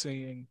White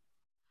saying,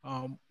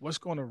 "What's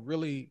going to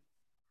really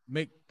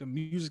make the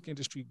music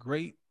industry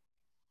great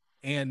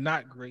and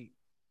not great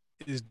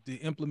is the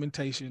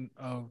implementation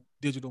of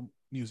digital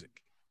music."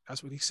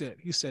 That's what he said.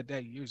 He said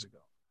that years ago.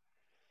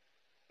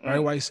 Barry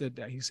Mm. White said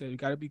that. He said you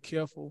got to be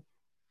careful,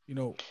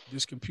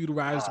 this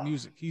computerized Uh,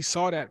 music. He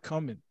saw that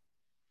coming,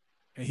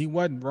 and he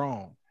wasn't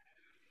wrong.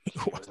 She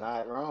was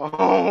not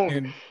wrong.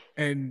 and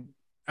and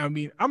I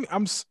mean, I'm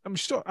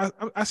sure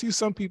I see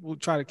some people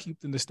try to keep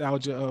the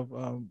nostalgia of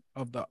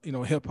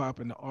the hip hop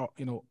and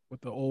the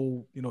with the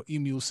old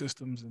emu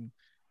systems and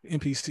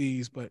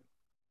MPCs, but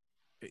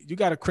you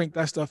got to crank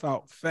that stuff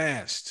out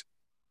fast,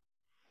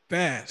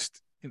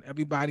 and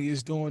everybody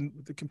is doing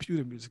the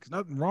computer music. There's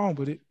nothing wrong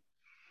with it,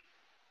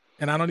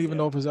 and I don't even Yeah,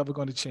 know if it's ever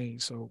going to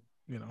change. So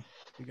you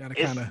got to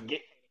kind it's of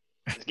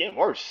it's getting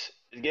worse.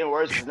 It's getting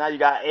worse because now you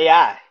got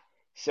AI.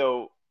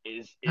 So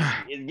it's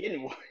it's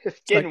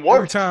like getting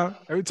worse.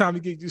 every time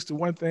you get used to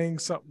one thing,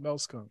 something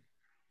else comes.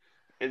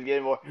 It's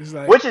getting more, It's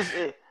like which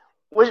is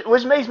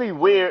which makes me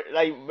weird.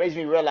 Like makes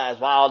me realize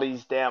why all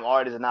these damn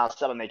artists are now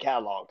selling their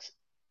catalogs.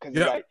 Because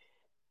it's yep.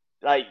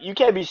 like you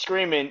can't be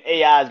screaming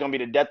AI is gonna be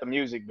the death of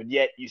music, but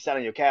yet you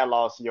selling your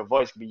catalog so your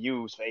voice can be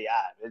used for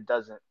AI. It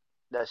doesn't.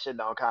 That shit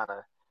don't kind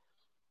of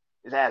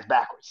his ass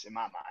backwards in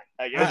my mind.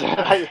 Like I,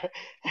 like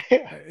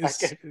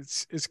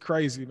it's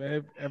crazy,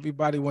 man.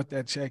 Everybody want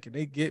that check and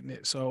they getting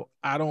it. So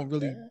I don't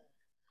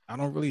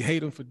really hate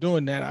them for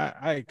doing that.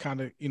 I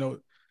kind of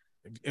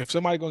if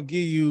somebody gonna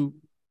give you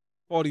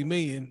 40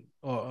 million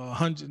or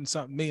 100 and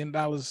something $1 million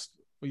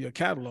for your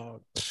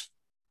catalog,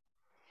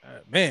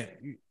 man,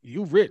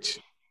 you rich.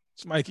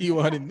 Somebody give you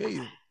 100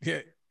 million. Yeah,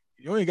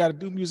 you ain't got to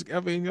do music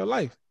ever in your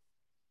life.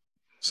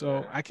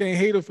 So I can't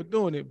hate her for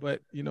doing it,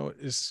 but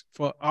it's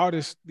for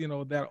artists,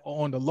 that are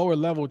on the lower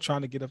level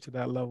trying to get up to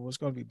that level. It's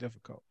going to be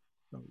difficult.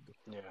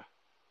 yeah.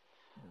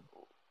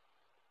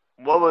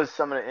 What was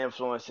some of the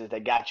influences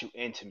that got you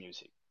into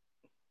music?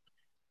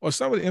 Well,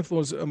 some of the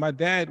influence. My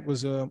dad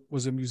was a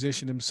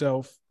musician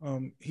himself.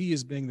 He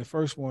is being the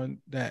first one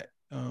that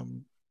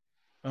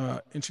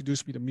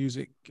introduced me to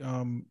music.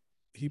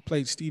 He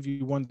played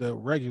Stevie Wonder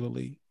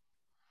regularly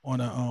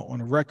on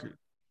a record.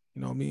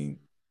 You know what I mean?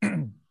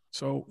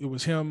 So it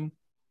was him.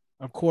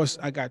 Of course,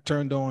 I got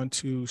turned on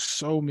to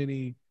so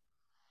many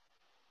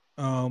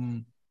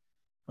um,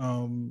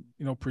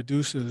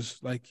 producers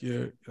like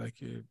your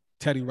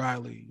Teddy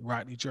Riley,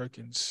 Rodney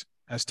Jerkins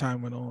as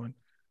time went on.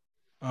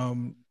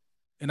 Um,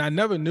 and I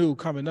never knew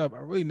coming up. I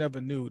really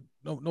never knew.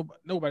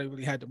 Nobody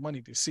really had the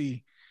money to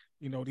see,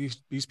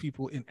 these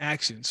people in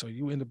action. So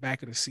you in the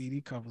back of the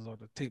CD covers or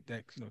the tape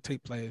deck,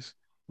 tape players,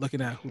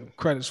 looking at who the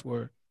credits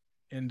were,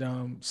 and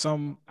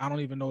some I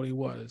don't even know who they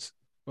was,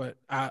 but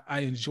I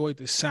enjoyed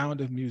the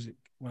sound of music.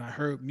 When I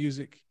heard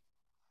music,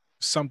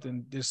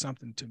 something did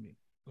something to me.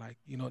 Like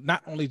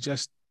not only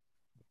just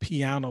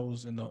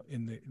pianos and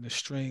the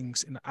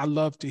strings, and I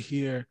love to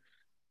hear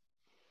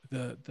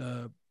the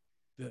the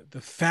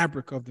the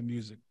fabric of the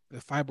music,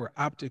 the fiber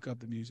optic of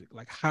the music.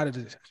 Like how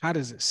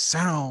does it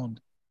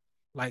sound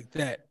like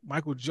that?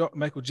 Michael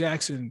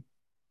Jackson,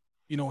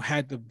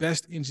 had the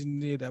best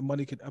engineer that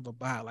money could ever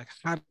buy. Like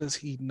how does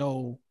he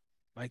know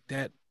like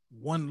that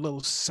one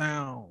little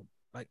sound?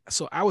 Like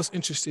so, I was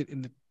interested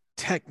in the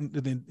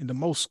in the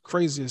most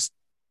craziest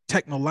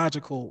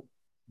technological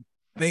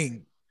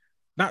thing,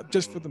 not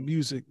just for the Mm,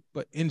 music,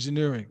 but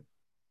engineering.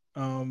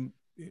 Um,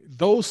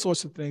 those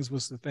sorts of things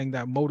was the thing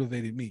that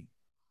motivated me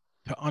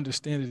to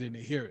understand it and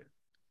to hear it.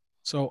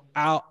 So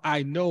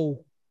I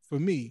know for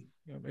me,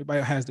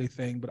 everybody has their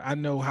thing, but I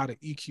know how to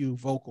EQ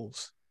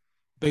vocals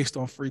based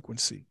on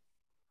frequency.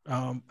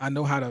 I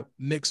know how to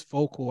mix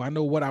vocal. I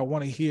know what I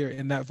want to hear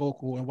in that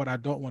vocal and what I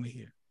don't want to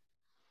hear.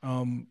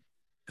 Um,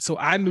 so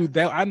I knew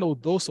that I know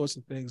those sorts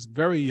of things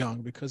very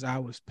young because I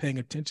was paying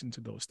attention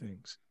to those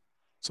things.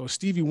 So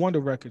Stevie Wonder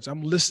records,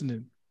 I'm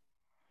listening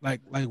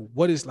like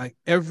what is like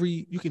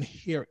every you can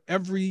hear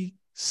every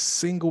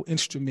single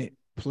instrument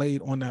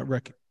played on that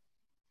record,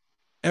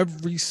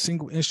 every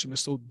single instrument.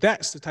 So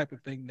that's the type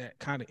of thing that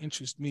kind of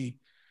interests me.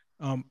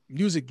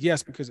 Music,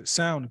 yes, because it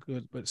sounds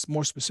good, but it's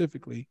more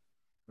specifically,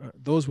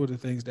 those were the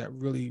things that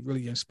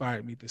really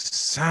inspired me. The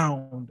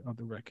sound of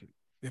the record.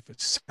 If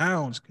it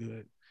sounds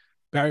good,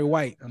 Barry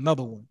White,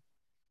 another one.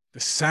 The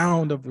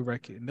sound of the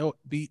record. And they'll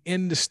be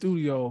in the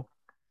studio.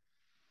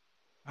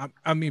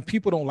 I mean,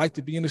 people don't like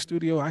to be in the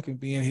studio. I can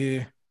be in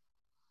here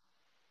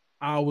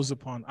hours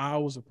upon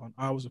hours upon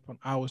hours upon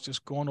hours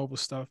just going over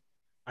stuff.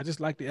 I just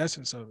like the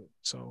essence of it.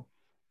 So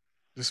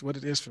just what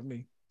it is for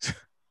me.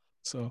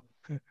 So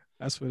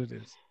that's what it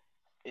is.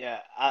 yeah,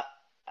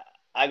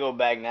 I go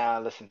back now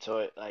and listen to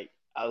it. Like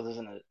I was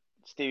listening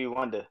to Stevie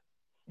Wonder,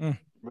 Mm,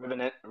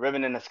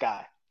 Ribbon in the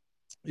Sky.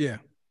 yeah.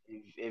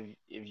 If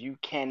you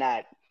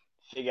cannot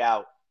figure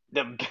out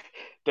the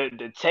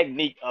the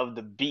technique of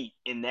the beat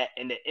in the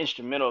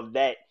instrumental of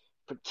that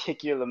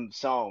particular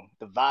song,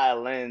 the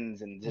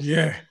violins and just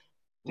Yeah.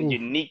 the Ooh,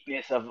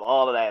 uniqueness of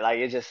all of that, like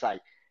it's just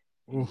like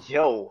ooh,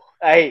 yo,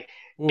 hey,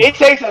 ooh. it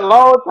takes a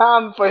long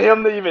time for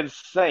him to even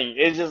sing.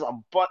 It's just a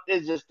but.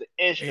 It's just the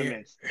And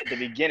instruments at the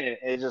beginning.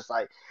 It's just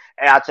like,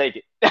 hey, I'll take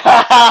it.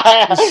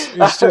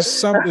 it's just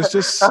some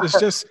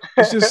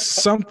it's just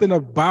something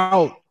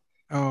about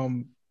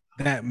um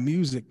that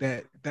music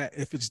that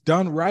if it's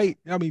done right,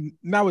 I mean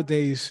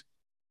nowadays,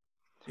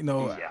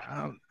 Yeah,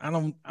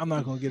 I'm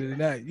not gonna get into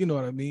that, you know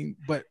what I mean?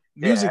 But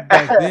music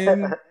back yeah.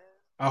 then,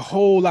 a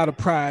whole lot of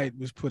pride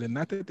was put in.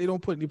 Not that they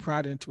don't put any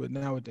pride into it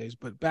nowadays,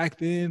 but back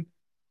then,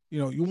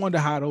 you wonder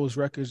how those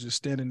records are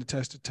standing the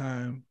test of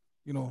time.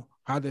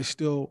 How they're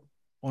still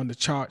on the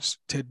charts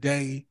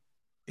today.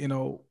 You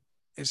know,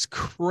 it's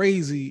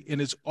crazy,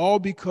 and it's all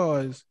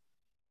because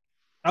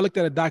I looked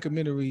at a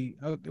documentary.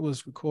 It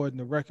was recording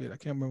the record. I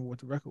can't remember what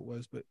the record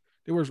was, but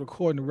they was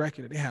recording the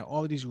record, and they had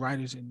all of these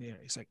writers in there.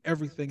 It's like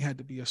everything had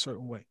to be a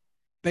certain way.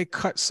 They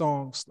cut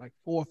songs like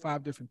 4 or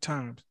 5 different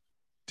times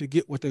to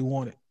get what they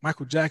wanted.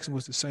 Michael Jackson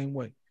was the same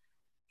way.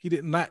 He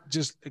did not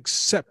just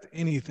accept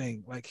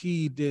anything. Like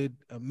he did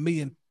a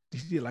million.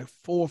 He did like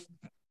four.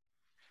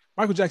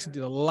 Michael Jackson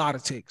did a lot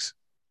of takes.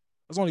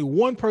 There's only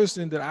one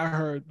person that I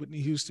heard, Whitney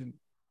Houston,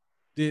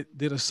 did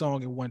a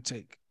song in one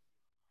take,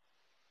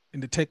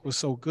 and the take was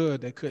so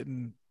good they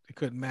couldn't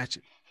match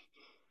it.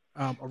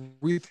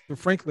 Aretha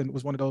Franklin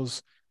was one of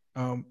those.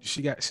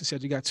 She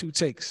said you got 2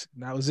 takes,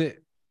 and that was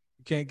it.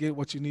 You can't get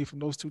what you need from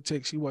those 2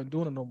 takes. She wasn't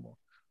doing it no more.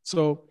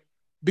 So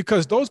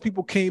because those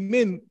people came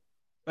in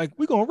like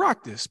we're gonna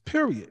rock this,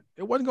 period.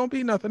 It wasn't gonna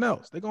be nothing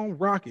else. They're gonna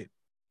rock it.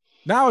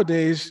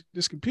 Nowadays,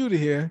 this computer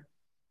here,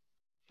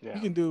 you Yeah.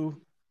 can do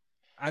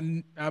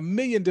a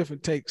million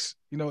different takes.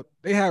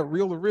 They have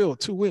reel to reel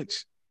 2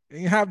 inch. They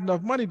didn't have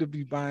enough money to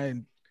be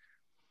buying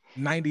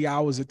 90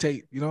 hours of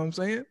tape. You know what I'm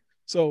saying?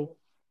 So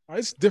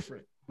it's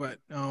different. But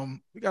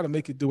we got to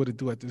make it do what it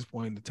do at this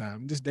point in the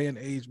time. In this day and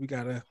age, we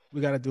gotta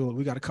do it.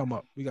 We gotta come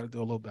up. We gotta do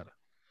a little better.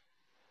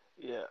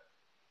 Yeah.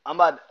 I'm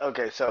about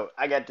okay, so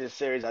I got this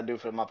series I do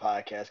for my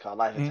podcast called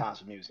Life and Mm-hmm. Times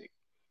of Music.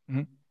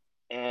 Mm-hmm.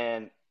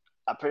 And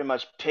I pretty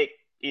much pick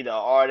either an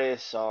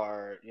artist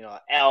or, an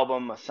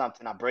album or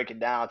something. I break it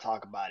down,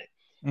 talk about it.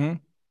 Mm-hmm.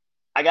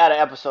 I got an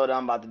episode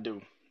I'm about to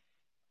do.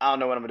 I don't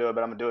know when I'm gonna do it,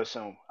 but I'm gonna do it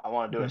soon. I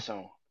wanna do Mm-hmm. it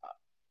soon.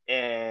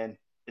 And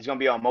it's gonna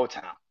be on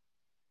Motown,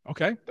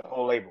 Okay. the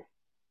whole label.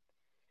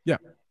 Yeah.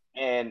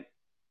 And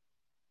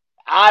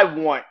I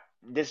want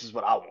this is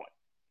what I want.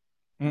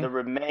 Mm-hmm. The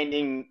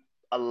remaining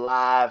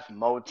alive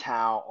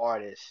Motown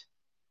artists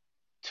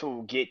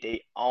to get their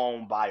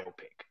own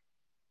biopic.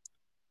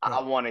 Right.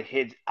 I want a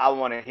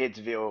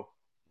Hitsville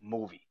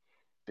movie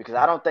because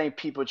I Right. don't think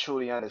people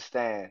truly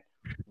understand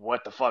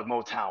what the fuck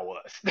Motown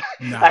was.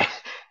 Nah. Like,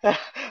 I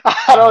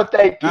Nah. don't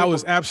think That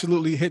was people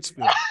absolutely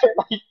Hitsville.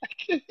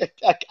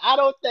 like, I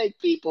don't think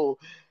people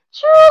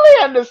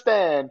truly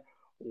understand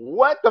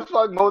what the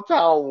fuck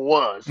Motown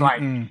was.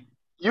 Like Mm-mm.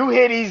 you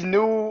hear these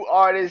new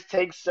artists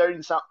take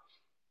certain songs,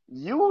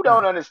 you Nah.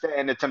 don't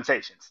understand the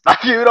Temptations.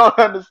 Like you don't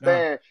Nah.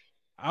 understand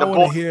I the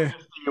want to boys hear. and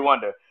Stevie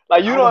Wonder.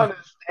 Like you I don't want.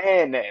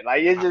 understand that.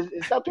 Like it's I, just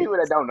it's some people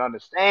that don't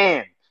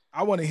understand.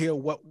 I want to hear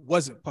what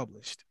wasn't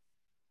published.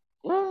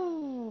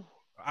 Ooh.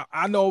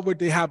 I know what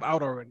they have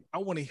out already. I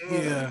want to Mm.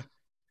 hear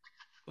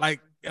like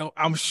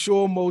I'm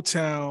sure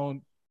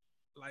Motown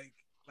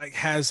like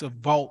has a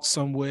vault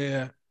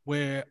somewhere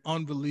where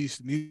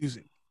unreleased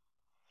music.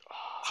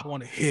 I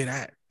want to hear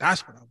that.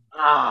 That's what I want.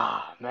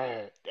 Ah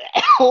man.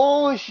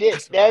 Oh shit.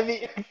 That's what I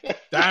That want. be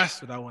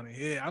That's what I want to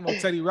hear. I know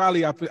Teddy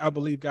Riley. I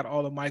believe got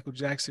all of Michael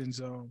Jackson's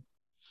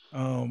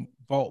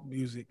vault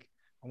music.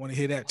 I want to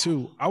hear that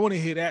too. I want to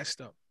hear that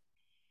stuff.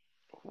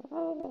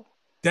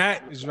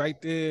 That is right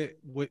there.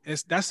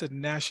 That's a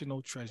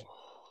national treasure.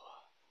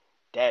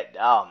 that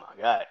oh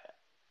my god.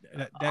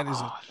 That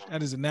is a Oh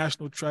man.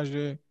 national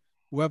treasure.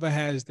 Whoever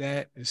has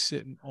that is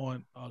sitting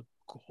on a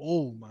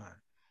gold mine.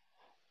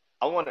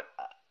 I wanna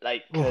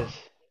like cause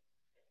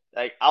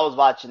Oh, like I was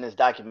watching this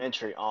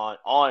documentary on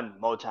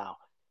Motown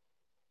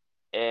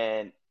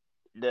and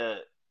the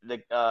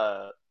the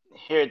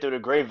Hear It Through the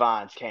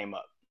Grapevines came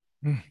up.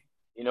 mm,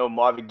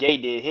 Marvin Gaye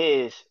did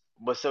his,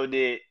 but so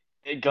did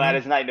mm,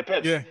 Gladys Knight and the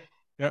Pips. yeah,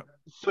 yeah.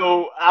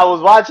 So I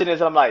was watching this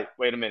and I'm like,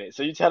 wait a minute.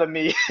 So you telling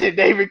me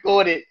they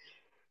recorded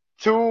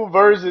two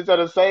versions of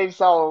the same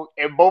song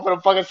and both of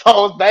the fucking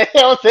songs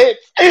hell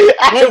hits? And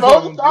Both of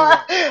both them blew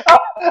up.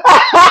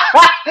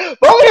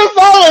 of them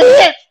songs are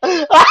hits. I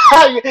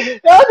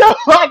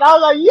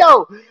was like,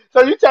 yo.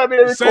 So you telling me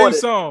they The same recorded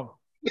song,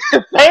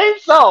 the same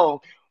song,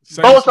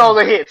 same both songs song.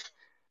 are hits,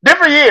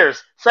 different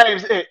years, same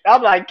hit.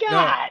 I'm like,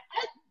 Yeah.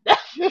 God.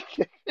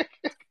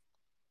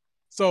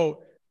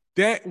 So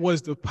that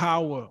was the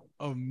power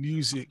of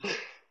music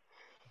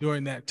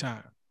during that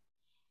time.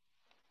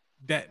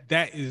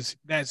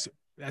 That's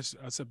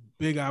a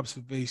big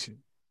observation.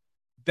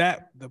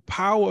 That the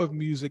power of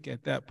music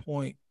at that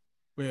point,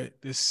 where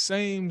the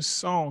same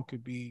song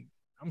could be,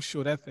 I'm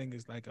sure that thing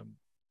is like a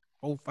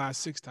 4, 5,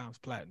 6 times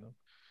platinum.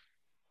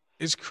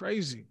 It's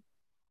crazy.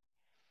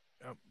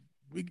 Uh,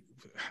 we,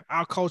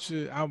 our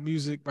culture, our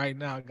music right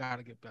now got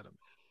to get better.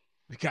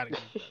 We got to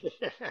get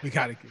better. We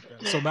got to get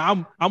better. So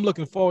man, I'm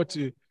looking forward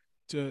to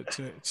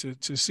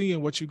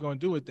seeing what you're gonna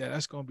do with that.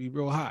 That's gonna be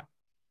real hot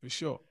for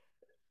sure.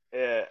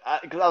 Yeah,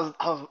 because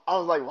I was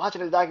like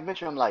watching this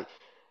documentary. I'm like,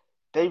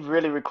 they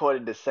really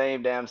recorded the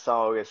same damn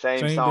song. The same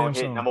Same song damn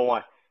hit song. number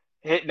one.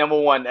 Hit number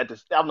one at the.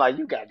 I'm like,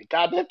 you got to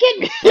goddamn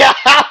kidding me. Yeah,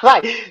 I'm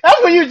like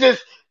that's when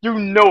you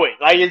know it.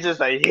 Like it's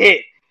just a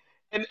hit.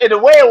 And the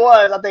way it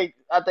was,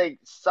 I think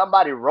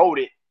somebody wrote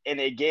it and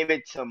they gave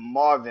it to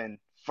Marvin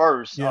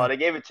first. Yeah. They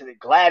gave it to the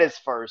Gladys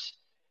first,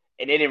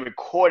 and they didn't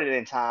record it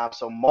in time.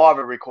 So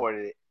Marvin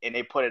recorded it, and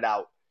they put it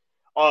out.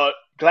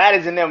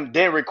 Gladys and them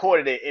then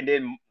recorded it, and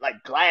then like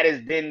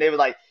Gladys, then they were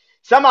like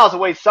somehow the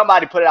way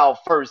somebody put it out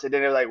first, and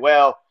then they were like,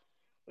 well,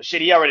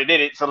 shit, he already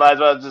did it, so might as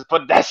well just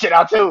put that shit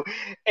out too,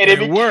 and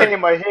it It worked.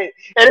 became a hit,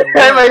 and it It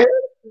became a worked. hit,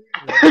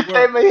 It it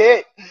became worked. a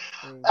hit.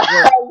 It I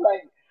worked. was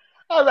like,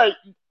 I was like,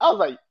 I was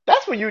like,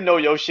 that's when you know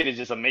your shit is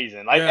just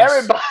amazing. Like Yes.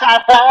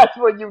 everybody, that's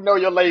when you know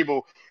your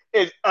label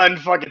is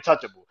unfucking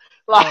touchable.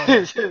 Like,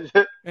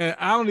 Oh. And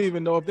I don't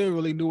even know if they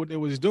really knew what they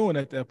was doing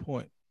at that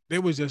point. They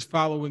was just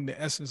following the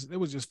essence. They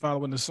was just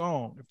following the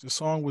song. If the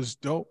song was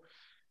dope,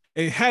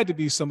 it had to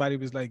be somebody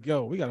who was like,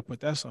 yo, we got to put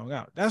that song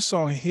out. That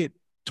song hit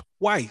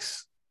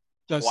twice.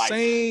 The twice.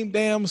 same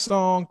damn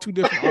song, two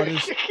different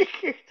artists.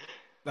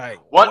 Like,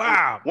 one,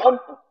 wow.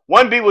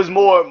 one beat was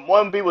more.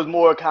 One beat was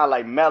more kind of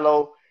like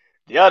mellow.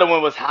 The other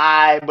one was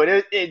high, but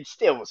it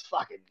still was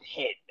fucking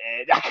hit,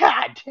 man.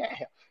 God damn,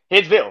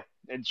 Hitsville.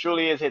 It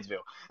truly is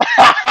Hitsville.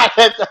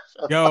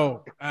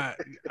 Yo,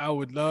 I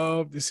would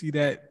love to see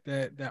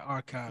that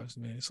archives,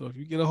 man. So if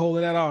you get a hold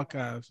of that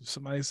archives, if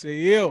somebody say,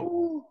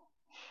 yo,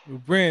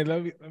 Brand,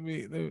 let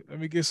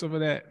me get some of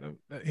that.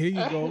 Here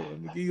you go.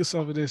 Let me give you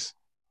some of this.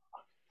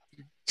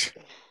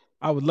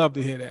 I would love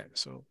to hear that.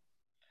 So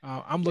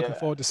I'm looking Yeah.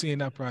 forward to seeing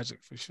that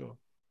project for sure.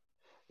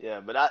 Yeah,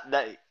 but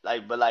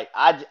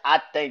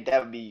I think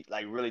that would be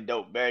like really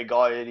dope. Barry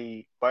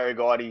Gordy,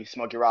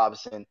 Smokey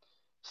Robinson,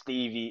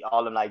 Stevie, all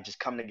of them like just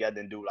come together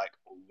and do like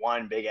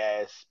one big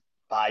ass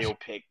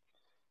biopic.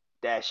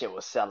 That shit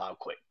will sell out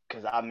quick.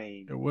 Cause I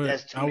mean, It would.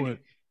 I would.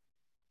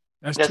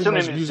 That's there's too too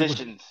many much musical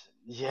musicians.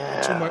 and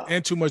Yeah,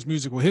 too much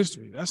musical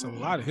history. That's a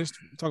lot of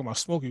history. You're talking about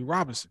Smokey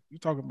Robinson. You're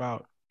talking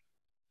about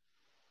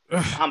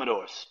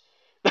Commodores.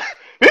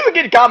 We were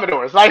getting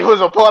Commodores like it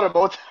was a part of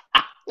both.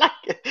 Like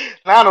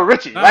Lionel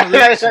Richie. Lionel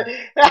Like, Richie.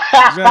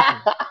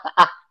 Exactly.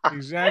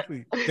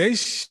 Exactly. They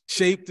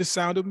shaped the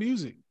sound of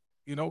music,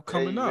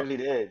 coming they up. really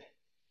did.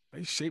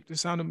 They shaped the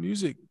sound of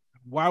music.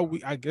 While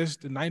I guess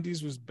the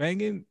 90s was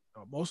banging,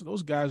 most of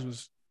those guys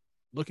was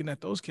looking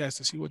at those cats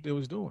to see what they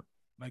was doing.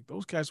 Like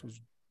those cats was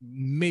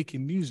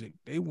making music.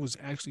 They was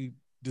actually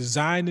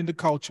designing the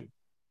culture.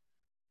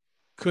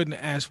 Couldn't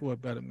ask for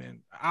it better,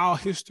 man. Our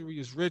history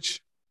is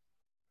rich.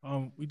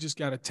 We just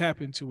got to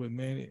tap into it,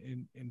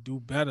 man, and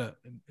do better.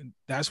 And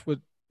that's what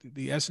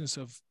the essence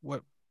of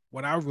what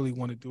I really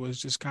want to do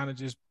is just kind of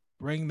just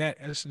bring that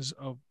essence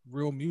of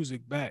real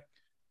music back.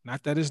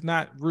 Not that it's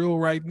not real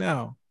right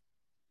now,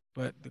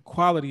 but the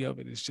quality of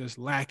it is just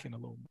lacking a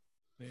little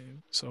bit,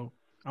 man. So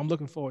I'm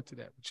looking forward to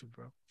that with you,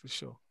 bro, for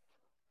sure.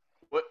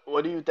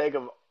 What do you think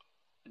of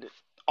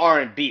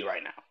R&B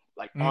right now?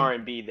 Like Mm-hmm.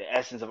 R&B, the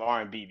essence of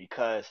R&B,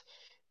 because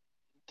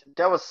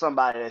there was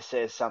somebody that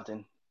said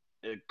something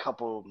a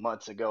couple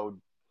months ago.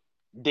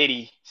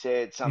 Diddy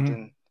said Mm-hmm.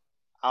 something.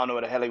 I don't know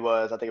what the hell he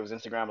was. I think it was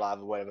Instagram Live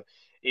or whatever.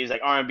 He was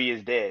like, R&B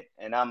is dead,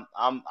 and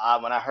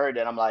when I heard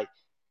that, I'm like,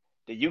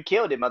 you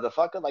killed it,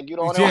 motherfucker. Like you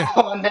the only Yeah.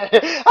 one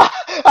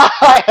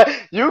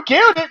that you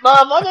killed it,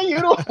 motherfucker.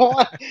 You the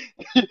one.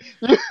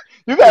 you,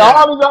 you got Yeah.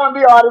 all these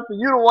R&B artists, and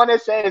you the one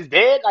that said it's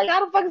dead. Like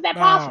how the fuck is that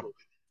Nah, possible?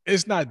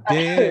 it's not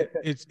dead.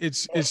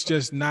 It's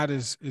just not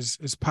as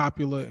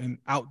popular and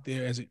out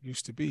there as it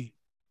used to be.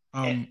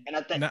 and, Um, and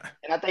I think not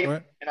and I think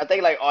what? and I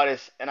think like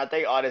artists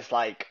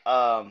like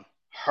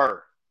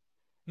her,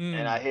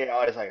 and I Mm, hear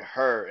artists like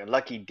her and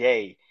Lucky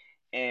Day,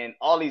 and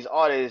all these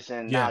artists,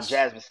 and now yes,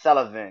 Jasmine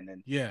Sullivan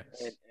and, yes,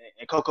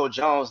 and Coco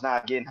Jones now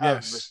getting her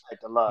yes,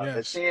 respect and love, and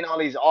yes. seeing all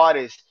these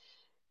artists.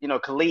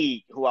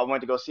 Khalid, who I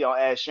went to go see on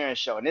Ed Sheeran's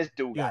show, and this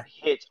dude Yeah. got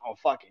hits on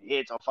fucking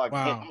hits on fucking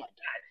hits. Wow.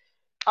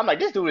 I'm like,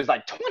 this dude is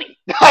like 20,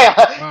 and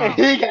Wow.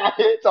 he got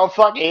hits on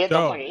fucking hits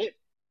on Dope. fucking hits.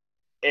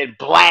 And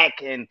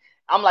Black, and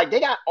I'm like, they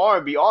got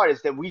R&B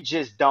artists that we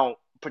just don't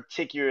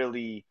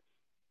particularly.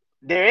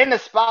 They're in the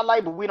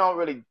spotlight, but we don't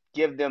really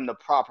give them the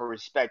proper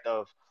respect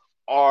of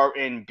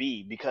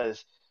R&B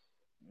because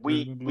Rhythm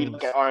we and we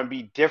look at blues.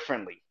 R&B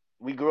differently.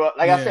 We grew up,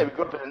 like I Yeah.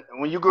 said,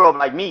 when you grew up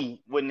like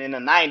me, when in the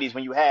 '90s,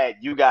 when you had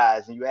you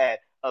guys and you had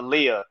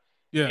Aaliyah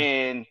Yeah.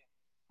 and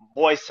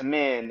Boys to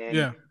Men and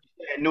Yeah.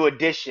 you had New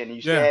Edition, and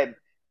you still Yeah. had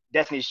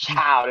Destiny's Mm-hmm.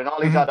 Child and all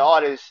these Mm-hmm. other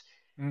artists.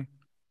 Mm-hmm.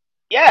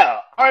 Yeah,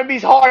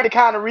 R&B's hard to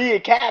kind of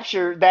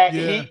recapture that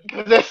Yeah. heat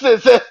because this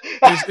is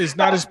It's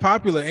not as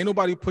popular. Ain't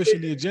nobody pushing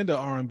the agenda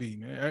R&B,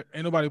 man.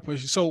 Ain't nobody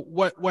pushing. So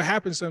what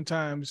happens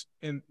sometimes,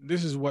 and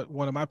this is what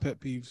one of my pet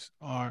peeves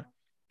are,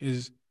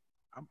 is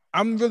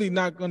I'm really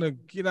not gonna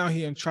get out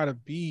here and try to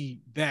be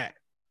that,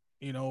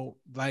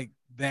 like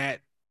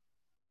that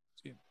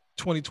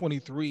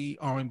 2023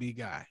 R&B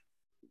guy.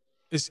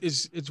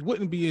 It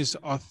wouldn't be as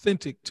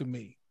authentic to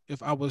me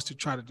if I was to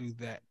try to do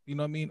that. You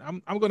know what I mean?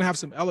 I'm gonna have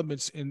some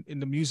elements in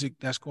the music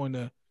that's going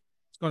to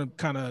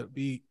kind of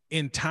be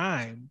in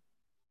time,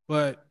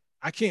 but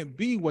I can't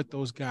be what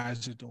those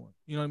guys are doing.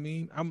 You know what I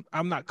mean?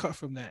 I'm not cut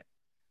from that.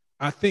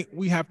 I think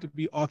we have to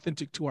be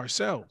authentic to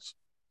ourselves.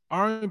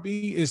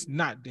 R&B is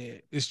not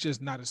dead. It's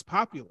just not as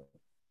popular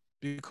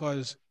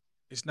because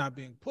it's not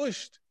being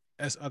pushed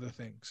as other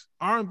things.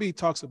 R&B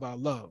talks about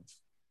love.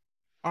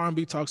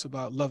 R&B talks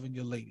about loving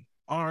your lady.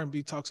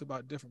 R&B talks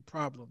about different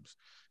problems,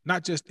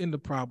 not just in the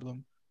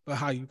problem, but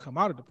how you come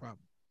out of the problem.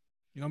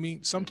 You know what I mean?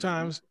 Mm-hmm.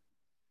 Sometimes,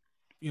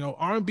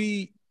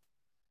 R&B,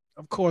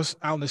 of course,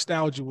 our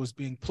nostalgia was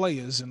being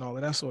players and all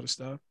of that sort of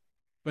stuff.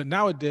 But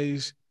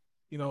nowadays,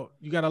 you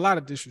got a lot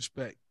of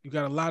disrespect. You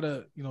got a lot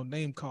of,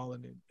 name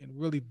calling and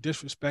really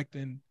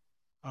disrespecting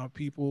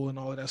people and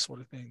all of that sort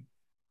of thing.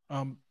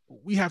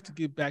 We have to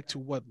get back to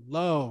what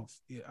love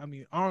is. I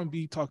mean,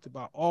 R&B talked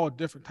about all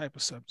different type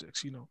of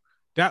subjects.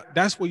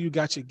 That's where you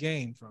got your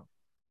game from.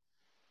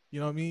 You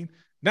know what I mean?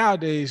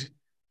 Nowadays,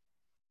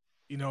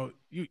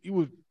 you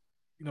would,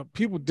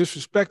 people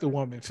disrespect a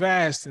woman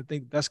fast and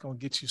think that's gonna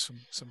get you some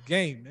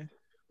game, man.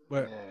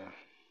 But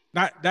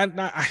Yeah.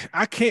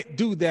 I can't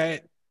do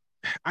that.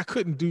 I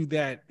couldn't do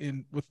that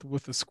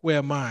with a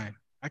square mind.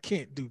 I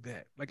can't do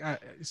that. Like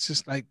it's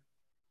just like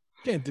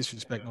can't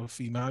disrespect no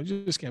female.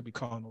 You just can't be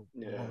calling no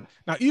Yeah. woman.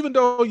 Now, even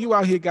though you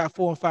out here got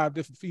 4 and 5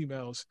 different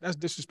females, that's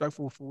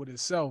disrespectful for it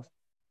itself.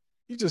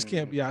 You just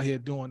can't Mm-hmm. be out here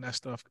doing that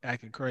stuff,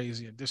 acting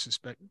crazy and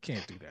disrespect. You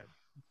can't do that.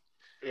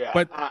 Yeah.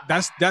 But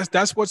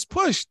that's what's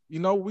pushed.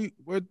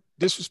 We're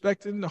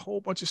disrespecting a whole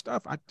bunch of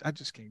stuff. I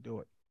just can't do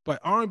it. But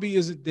R&B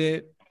isn't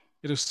dead.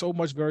 It is so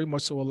much, very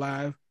much so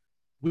alive.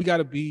 We got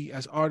to be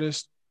as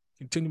artists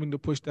continuing to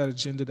push that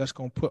agenda that's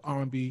going to put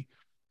R&B,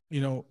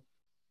 you know,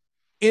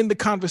 in the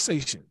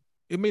conversation.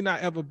 It may not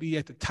ever be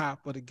at the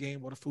top of the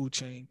game or the food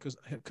chain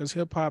because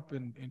hip hop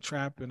and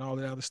trap and all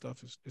that other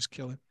stuff is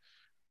killing.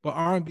 But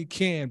R&B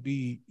can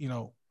be,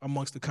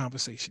 amongst the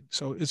conversation.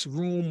 So it's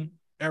room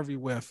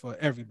everywhere for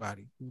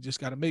everybody. We just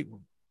got to make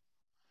room.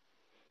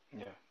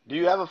 Yeah. Do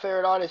you have a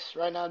favorite artist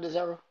right now, this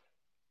era?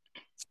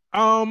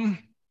 Um,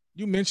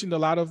 you mentioned a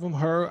lot of them.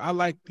 Her, I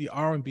like the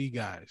R&B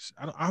guys.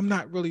 I'm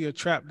not really a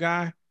trap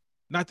guy.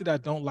 Not that I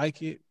don't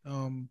like it.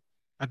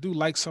 I do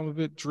like some of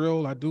it.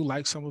 Drill, I do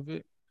like some of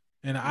it.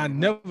 And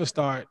Mm-hmm.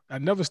 I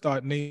never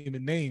start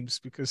naming names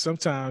because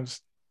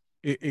sometimes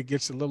it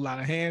gets a little out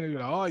of hand. And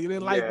you're like, oh, you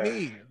didn't like Yeah.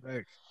 me.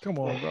 Like, come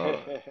on, bro.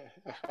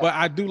 But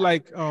I do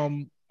like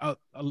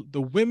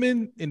the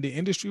women in the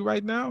industry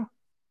right now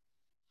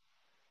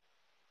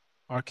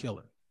are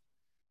killing.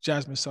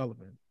 Jasmine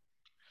Sullivan,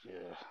 Yeah.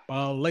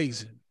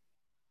 Blazing,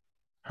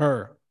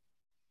 her,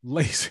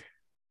 Lazy.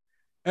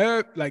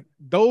 Like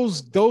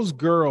those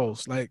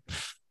girls, like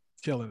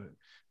killing it.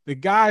 The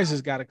guys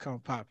has got to come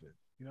popping.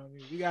 You know what I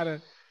mean?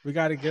 We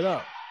gotta get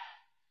up.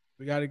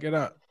 We gotta get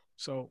up.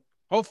 So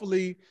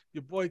hopefully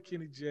your boy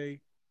Kenny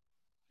J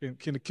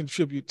can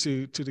contribute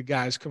to the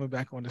guys coming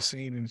back on the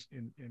scene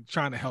and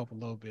trying to help a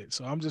little bit.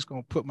 So I'm just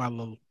gonna put my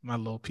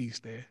little piece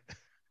there.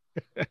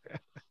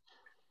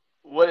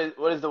 What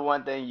is the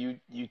one thing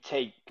you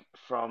take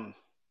from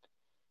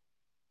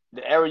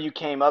the era you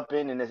came up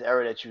in and this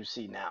era that you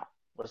see now?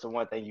 What's the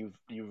one thing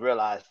you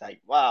realized like,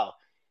 wow,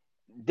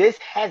 this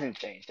hasn't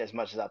changed as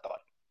much as I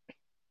thought?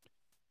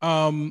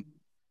 um,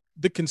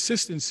 the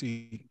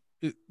consistency,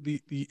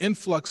 the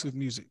influx of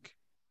music.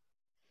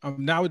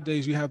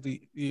 Nowadays, you have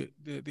the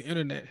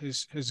internet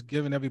has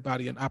given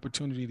everybody an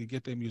opportunity to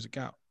get their music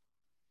out.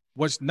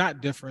 What's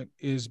not different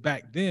is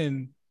back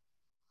then,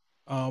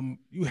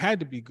 you had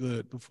to be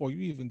good before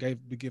you even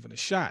be given a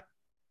shot.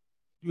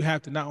 You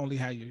have to not only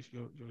have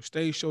your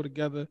stage show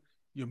together,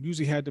 your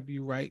music had to be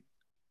right,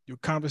 your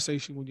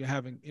conversation when you're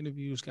having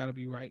interviews got to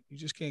be right. You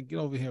just can't get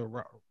over here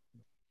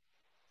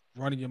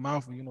running your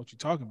mouth and you know what you're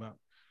talking about.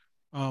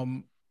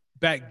 Um,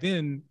 Back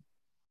then,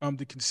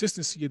 the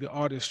consistency of the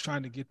artist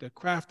trying to get their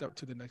craft up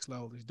to the next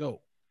level is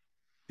dope.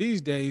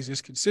 These days,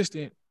 it's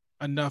consistent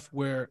enough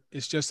where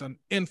it's just an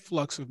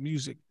influx of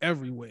music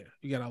everywhere.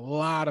 You got a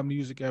lot of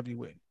music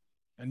everywhere,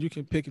 and you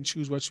can pick and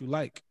choose what you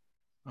like.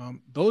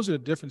 Those are the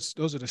difference.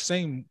 Those are the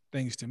same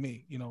things to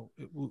me.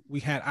 We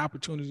had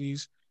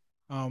opportunities.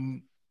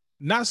 Um,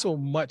 Not so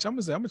much. I'm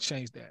gonna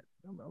change that.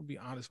 I'll be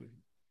honest with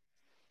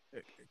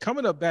you.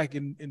 Coming up back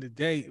in the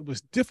day, it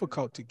was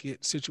difficult to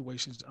get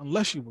situations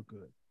unless you were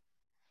good.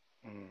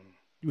 Mm.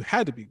 You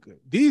had to be good.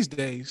 These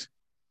days,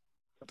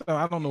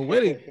 I don't know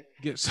where they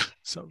get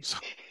so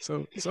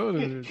to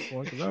this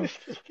point because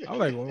I'm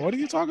like, well, what are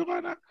you talking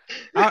about now?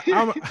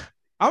 I'm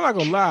not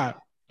gonna lie.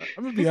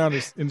 I'm gonna be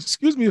honest, and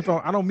excuse me if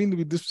I don't mean to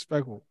be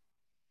disrespectful.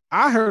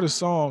 I heard a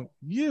song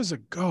years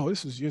ago.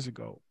 This was years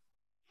ago,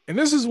 and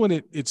this is when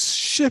it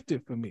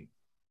shifted for me.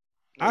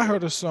 I Okay.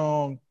 heard a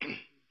song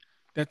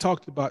that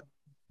talked about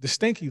the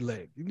stinky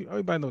leg.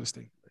 Everybody know the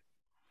stinky leg.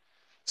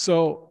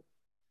 So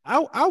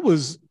I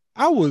was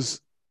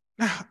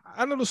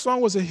I know the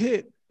song was a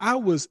hit. I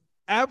was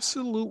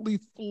absolutely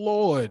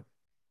floored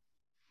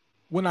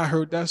when I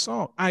heard that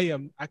song.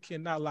 I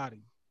cannot lie to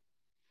you.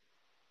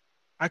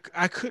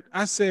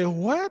 I said,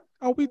 what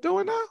are we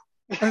doing now?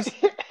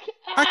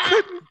 I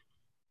couldn't.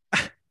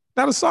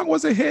 Now the song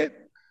was a hit.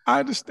 I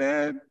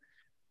understand.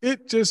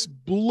 It just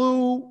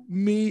blew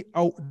me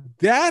out.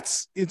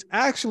 It's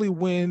actually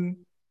when,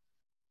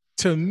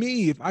 to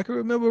me, if I can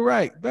remember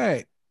right,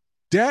 back,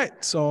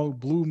 that song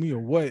blew me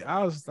away.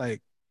 I was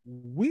like,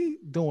 we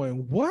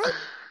doing what?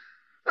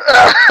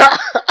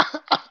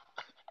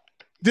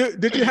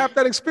 Did you have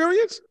that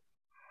experience?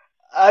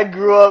 I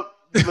grew up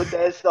with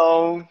that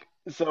song,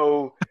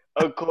 so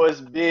of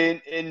course,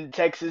 being in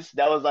Texas,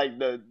 that was like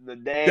the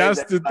dance.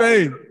 That's the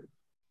thing.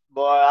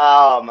 Boy,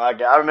 oh my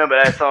god! I remember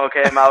that song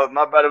came out.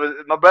 My brother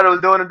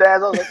was doing the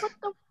dance. I was like, "What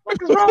the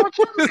fuck is wrong with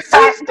What you?" is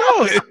this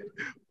doing?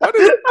 What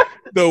is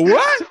the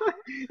what?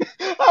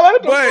 I'm like,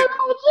 "What the But fuck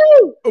wrong with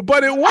you?"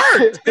 but it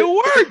worked. It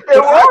worked. It But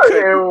I worked. It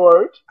couldn't.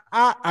 worked.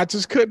 I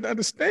just couldn't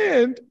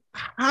understand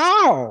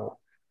how.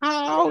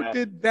 How Yeah,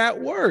 did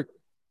that work?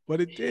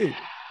 But it did.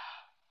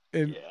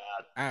 And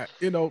yeah.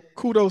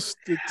 kudos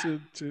to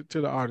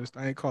the artist.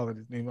 I ain't calling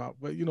his name out,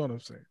 but you know what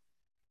I'm saying.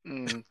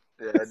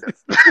 Yeah.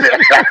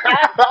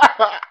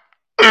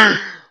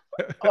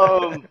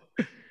 um,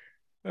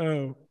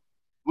 Oh,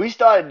 we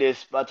started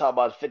this by talking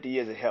about 50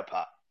 years of hip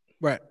hop.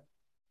 right.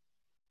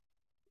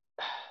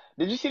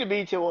 Did you see the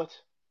BET Awards?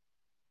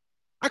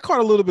 I caught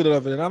a little bit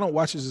of it, and I don't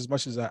watch it as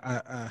much as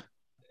I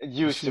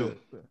Used to. should.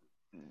 But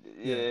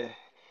yeah,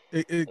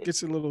 Yeah. it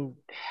gets a little.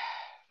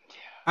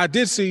 I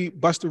did see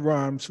Buster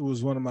Rhymes, who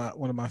was one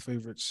of my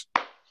favorites.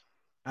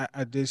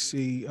 I did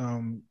see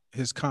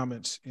his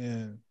comments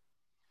in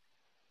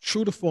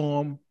true to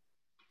form.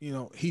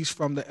 He's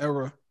from the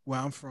era where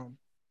I'm from.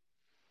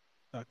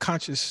 A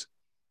conscious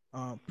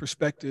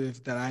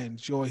perspective that I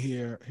enjoy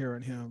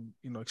hearing him,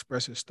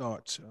 express his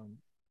thoughts.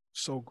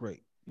 So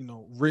great,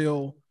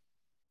 real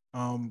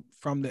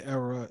from the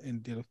era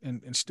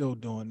and still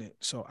doing it.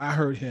 So I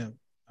heard him.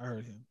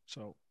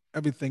 So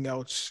everything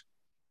else,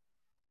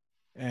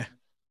 eh.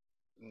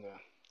 Yeah.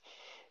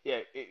 Yeah.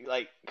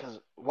 Like, because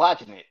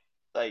watching it,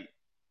 like,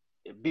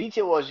 BET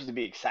Awards used to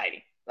be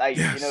exciting. Like,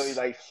 Yes.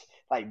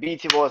 like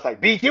BET Awards,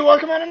 like, BET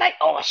Awards come on tonight?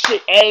 Oh,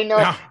 shit. Ain't no.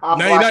 No, I'm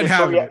no, you're not blocking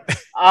having three.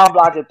 it. I'm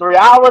blocking 3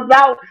 hours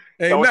out.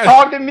 Ain't Don't nothing.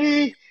 talk to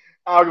me.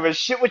 I don't give a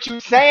shit what you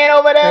saying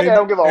over there. They Ain't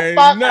don't give a ain't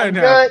fuck. nothing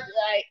I'm good.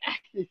 happening.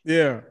 Like,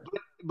 Yeah.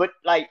 but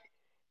like,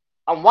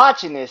 I'm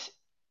watching this,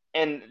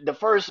 and the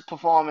first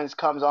performance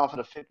comes on for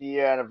the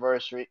 50-year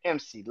anniversary.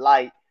 MC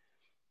Light,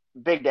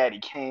 Big Daddy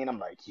Kane. I'm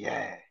like,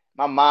 yeah.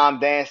 My mom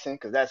dancing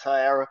because that's her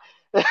era.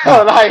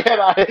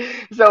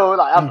 Mm, So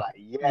like, I'm mm. like,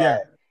 yeah. Yeah.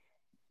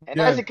 And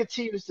as Yeah. it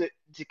continues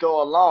to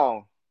go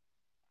along,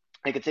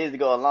 it continues to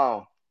go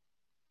along.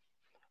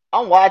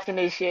 I'm watching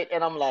this shit,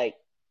 and I'm like,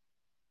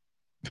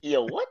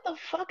 yo, what the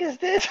fuck is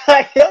this?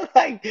 Like, I'm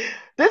like,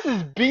 this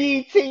is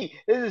BT.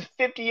 This is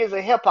 50 years of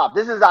hip hop.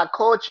 This is our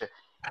culture.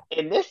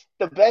 And this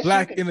the best you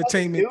Black can fucking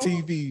entertainment do.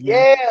 TV, man.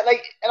 Yeah,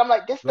 like, and I'm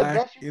like, this the Black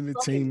best you can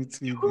fucking entertainment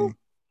do. TV.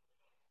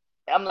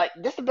 I'm like,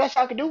 this the best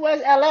y'all can do.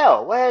 Where's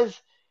LL? Where's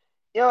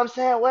you know what I'm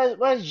saying?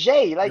 Where's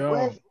Jay? Like, Yo,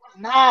 where's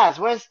Nas?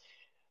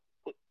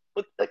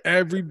 Like,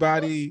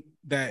 everybody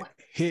that what?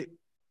 hit,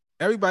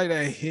 everybody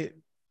that hit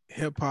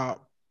hip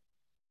hop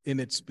in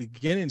its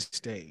beginning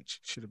stage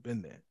should have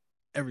been there.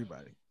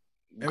 Everybody,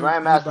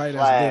 Grandmaster anybody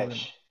that's living,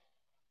 Flash.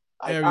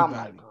 Like, I'm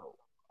like, everybody, bro.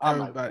 I'm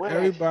like, everybody, where's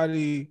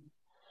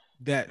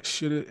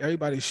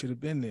everybody should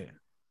have been there.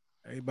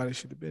 Everybody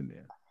should have been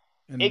there.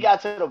 it And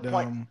got to the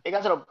point. I It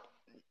got don't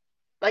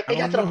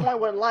to the know. point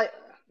where like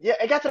yeah,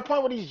 it got to the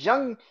point where these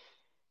young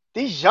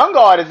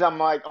artists, I'm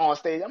like on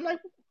stage, I'm like,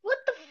 what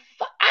the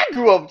fuck? I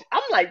grew up.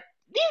 I'm like,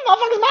 these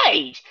motherfuckers my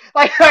age.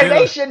 Like they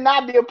Taylor, should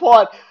not be a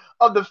part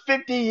of the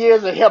 50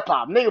 years of hip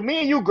hop, nigga. Me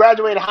and you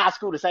graduated high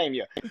school the same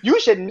year. You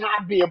should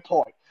not be a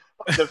part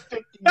of the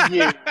 50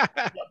 years of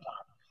hip hop.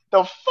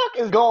 The fuck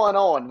is going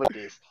on with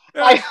this?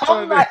 Like that's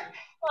I'm funny.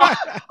 like,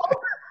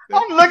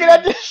 I'm looking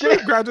at this We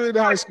shit. graduated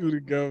high school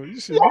together. You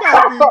should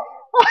not be.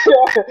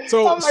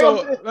 So, I'm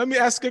like, let me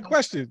ask a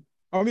question.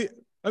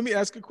 Let me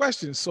ask a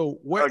question. So,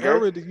 what okay.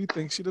 era do you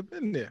think should have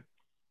been there?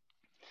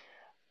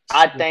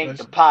 I Simple think the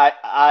question. pi-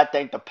 I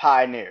think the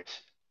pioneers.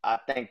 I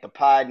think the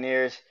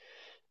pioneers.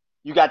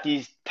 You got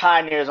these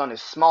pioneers on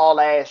this small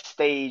ass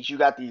stage. You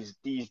got these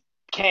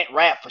can't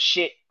rap for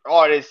shit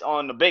artists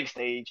on the big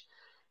stage.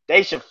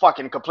 They should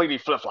fucking completely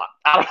flip flop.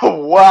 I don't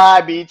know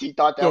why BT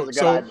thought that was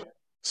So, a good so, idea.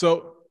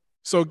 so,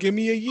 so, give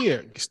me a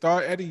year.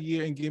 Start at a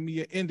year and give me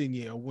an ending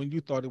year when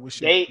you thought it was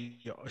should They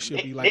be. Or should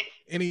they be they, like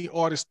any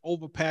artist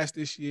over past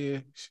this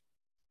year.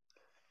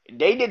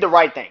 they did the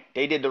right thing.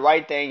 They did the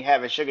right thing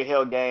having Sugar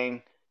Hill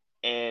Gang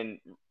and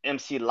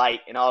MC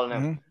Light and all of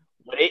them.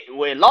 Mm-hmm.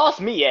 What it lost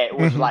me at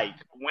was Mm-hmm. like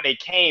when they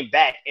came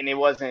back and it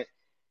wasn't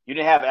you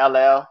didn't have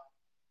LL,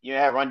 you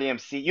didn't have Run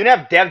DMC, you didn't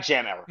have Def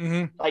Jam era.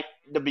 Mm-hmm. Like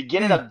the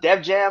beginning Mm. of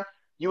Def Jam,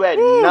 you had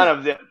Woo. none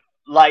of them.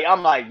 Like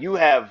I'm like, you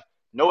have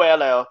no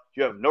LL,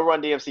 you have no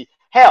Run DMC.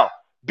 Hell,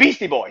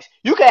 Beastie Boys,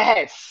 you could have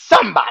had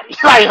somebody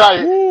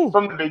like Woo.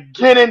 from the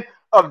beginning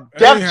of I ain't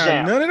Def had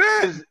Jam, none of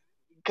that.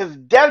 because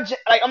Def Jam,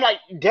 like I'm like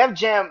Def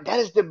Jam, that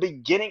is the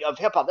beginning of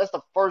hip hop. That's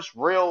the first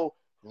real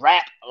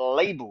rap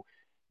label.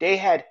 They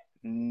had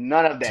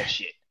none of that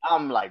shit.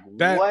 I'm like,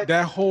 That what?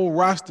 that whole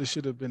roster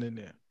should have been in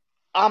there.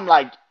 I'm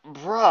like,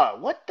 bruh,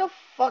 what the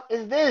fuck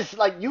is this?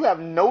 Like, you have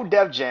no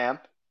Def Jam.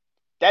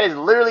 That is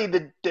literally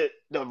the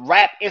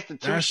rap That's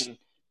institution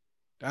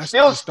that's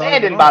still the start of it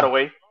standing. By the all.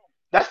 way,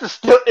 that's the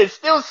still it's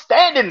still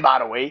standing. By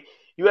the way,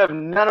 you have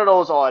none of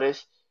those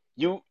artists.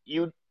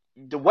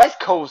 the West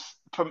Coast,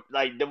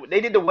 like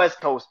they did the West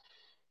Coast.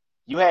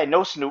 You had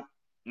no Snoop,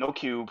 no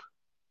Cube,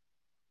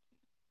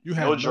 You no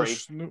had no Dre.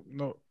 Snoop,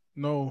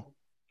 no.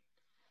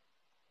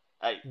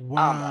 Like I'm like,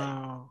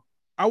 Wow.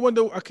 I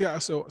wonder. Okay,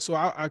 so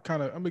I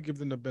kind of I'm gonna give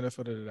them the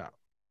benefit of the doubt.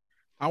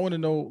 I want to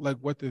know like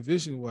what the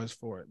vision was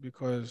for it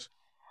because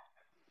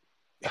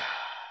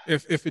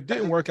if it that's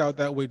didn't work out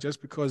that way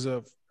just because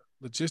of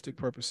logistic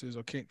purposes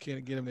or can't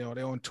get them there or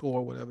they're on tour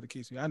or whatever the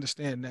case may be, I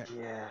understand that.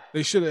 yeah,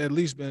 They should have at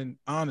least been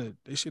honored.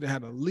 They should have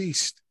had at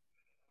least,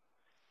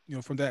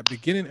 from that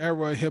beginning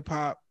era of hip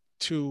hop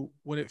to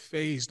when it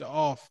phased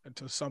off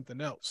into something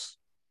else.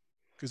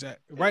 Because it,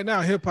 right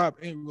now hip hop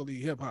ain't really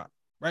hip hop.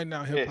 Right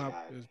now hip it's hop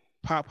not. is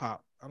pop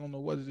hop. I don't know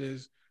what it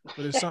is,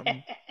 but it's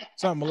something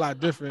a lot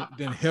different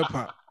than hip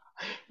hop.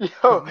 Yo,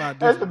 Something a lot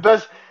that's the different.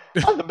 best.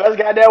 That's the best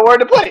goddamn word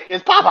to put it.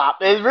 It's pop pop.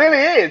 It really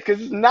is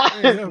because it's not.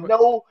 Ain't It's hip hop.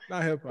 no.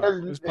 Not hip hop.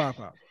 There's, It's pop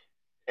hop.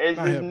 Not it's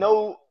hip hop.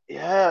 no.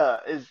 Yeah,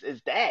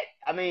 it's that.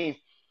 I mean,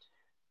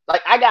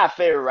 like I got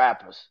favorite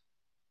rappers.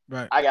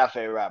 Right. I got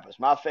favorite rappers.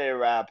 My favorite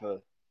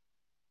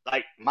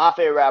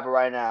rapper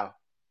right now,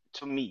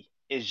 to me,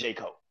 is J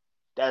Cole.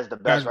 That's the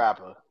best Guys,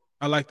 rapper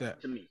I like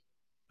that. to me.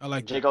 I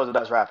like J that. Cole's the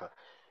best rapper.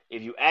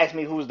 If you ask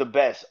me who's the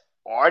best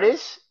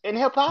artist in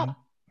hip hop,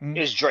 Mm-hmm.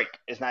 it's Drake.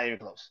 It's not even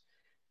close.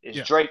 It's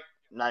Yeah, Drake,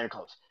 not even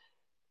close.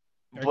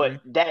 I But agree.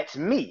 that's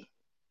me.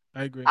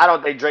 I agree. I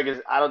don't think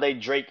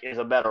Drake is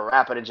a better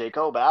rapper than J.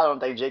 Cole, but I don't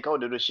think J. Cole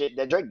do the shit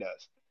that Drake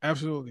does.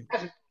 Absolutely.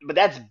 But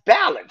that's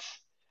balance.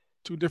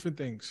 Two different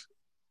things.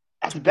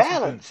 That's Two different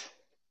things. balance.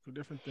 Two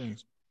different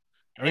things.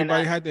 And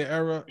Everybody had their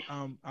era.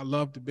 I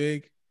love the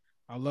big.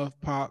 I love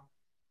pop.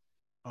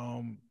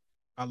 Um,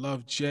 I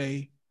love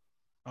Jay.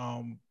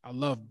 I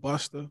love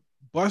Buster.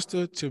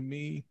 Buster to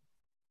me,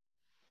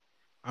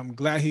 I'm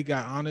glad he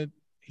got honored.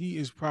 He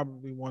is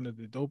probably one of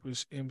the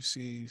dopest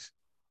MCs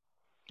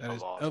that of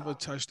has all ever time.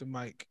 touched the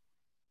mic.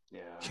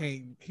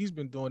 Yeah. He's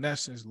been doing that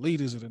since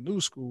Leaders of the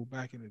New School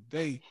back in the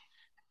day.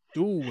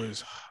 Dude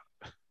was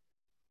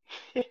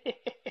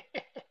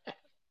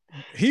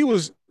he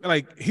was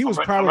I'm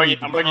probably bringing,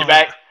 to I'm be bringing you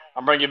honest. back.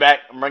 I'm bringing you back.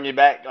 I'm bringing you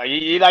back. Like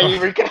you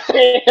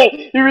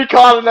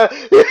recalling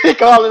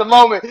the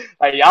moment.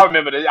 Like y'all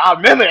remember this. I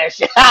remember that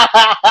shit.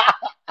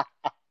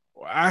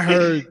 I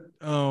heard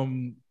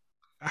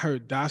I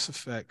heard DOS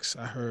effects.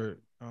 I heard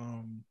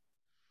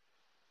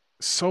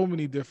so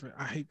many different,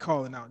 I hate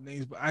calling out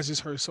names, but I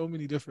just heard so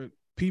many different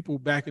people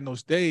back in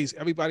those days.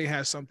 Everybody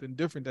had something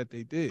different that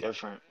they did.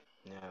 Different.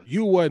 Yeah.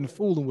 You wasn't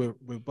fooling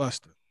with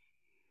Buster.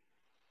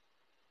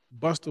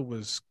 Buster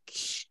was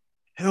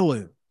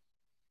killing,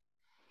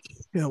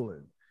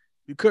 killing.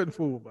 You couldn't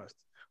fool with Buster.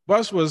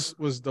 Bust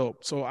was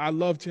dope. So I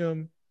loved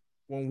him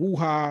when Woo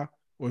Ha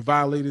with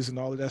Violators and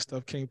all of that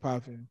stuff came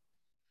popping.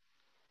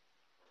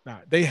 Nah,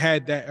 they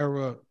had that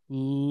era.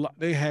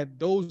 They had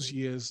those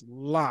years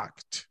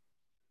locked,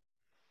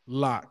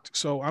 locked.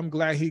 So I'm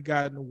glad he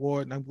got an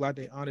award, and I'm glad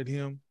they honored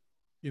him.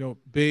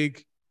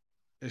 Big,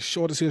 as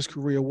short as his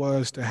career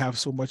was, to have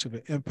so much of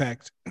an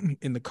impact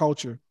in the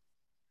culture.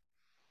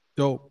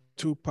 Dope.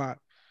 Tupac,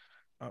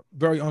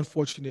 very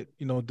unfortunate,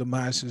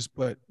 demises,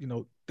 but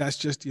that's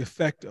just the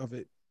effect of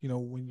it.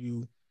 When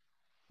you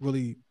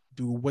really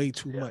do way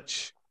too Yeah.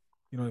 much.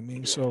 You know what I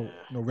mean? Yeah. So,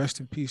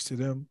 rest in peace to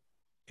them.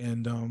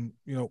 And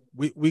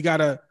we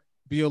gotta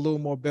be a little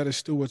more better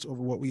stewards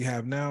over what we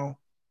have now,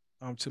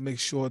 to make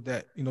sure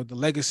that the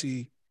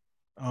legacy,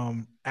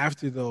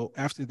 after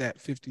that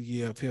 50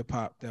 year of hip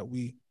hop, that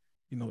we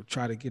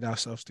try to get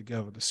ourselves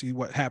together to see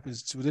what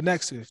happens to the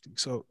next 50.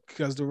 So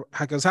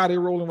because how they're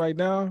rolling right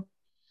now,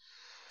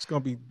 it's gonna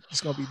be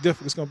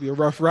different. It's gonna be a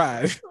rough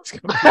ride. It's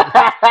gonna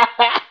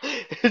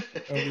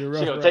be a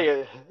she rough gonna take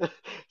ride. a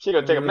she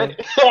It's gonna gonna take be a rough.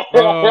 minute.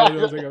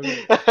 Oh, it's gonna take a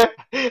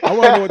minute. I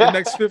want to know what the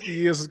next 50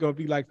 years is going to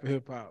be like for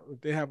hip hop. If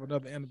they have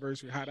another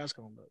anniversary, how that's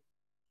going to look.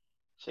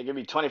 She give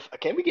me 20.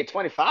 Can we get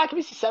 25? Can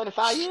we see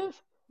 75 years?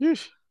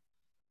 Yeesh.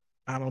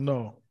 I don't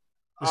know.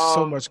 There's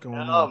so Um. much going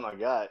Oh on. my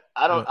god.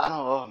 I don't. But I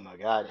don't. Oh my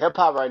god. Hip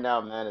hop right now,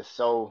 man, is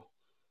so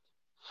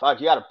fuck.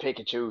 You gotta pick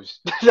and choose.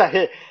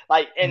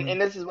 Like, mhm,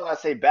 and this is why I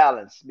say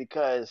balance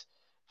because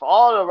for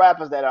all the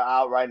rappers that are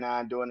out right now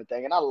and doing the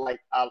thing, and I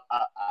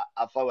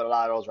fuck with a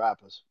lot of those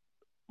rappers.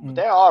 But mhm.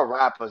 there are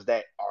rappers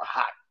that are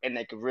hot and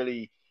they could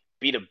really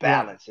be the Right.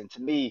 balance. And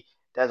to me,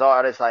 there's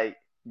artists like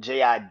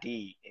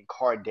JID and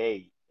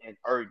Corday and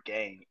Earth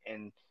Gang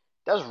and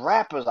there's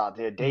rappers out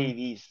there, Mhm, Dave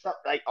East,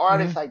 like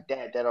artists mhm. like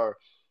that are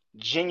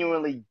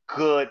genuinely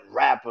good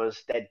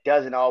rappers that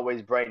doesn't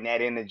always bring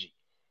that energy.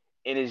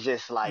 It is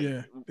just like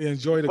Yeah. They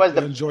enjoy where's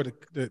they enjoy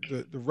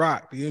the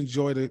rock. They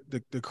enjoy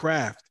the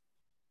craft.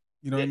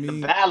 You know what I the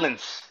mean?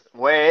 balance?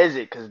 Where is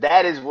it? Because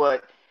that is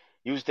what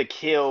used to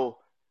kill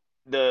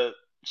the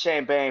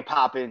champagne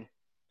popping.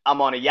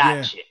 I'm on a yacht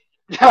Yeah. shit.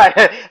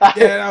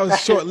 Yeah, that was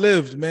short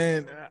lived,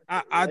 man.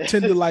 I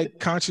tend to like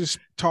conscious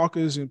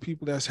talkers and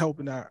people that's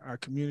helping our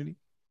community.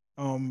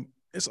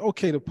 It's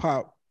okay to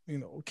pop,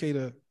 okay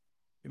to,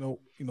 do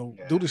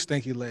Yeah. the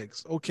stanky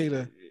legs. Okay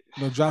to,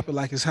 drop it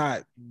like it's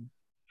hot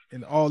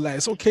and all that.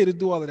 It's okay to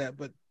do all of that,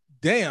 but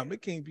damn,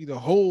 it can't be the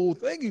whole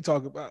thing you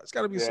talk about. It's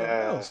got to be something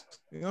Yeah, else.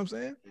 You know what I'm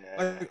saying?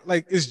 yeah.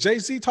 Like is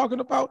Jay-Z talking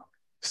about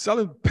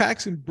selling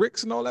packs and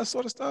bricks and all that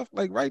sort of stuff?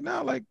 Like right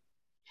now,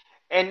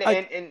 And like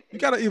and and, you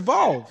and got to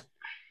evolve.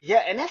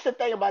 yeah, and that's the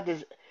thing about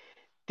this.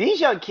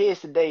 These young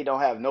kids today don't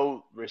have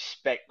no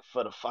respect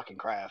for the fucking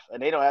craft,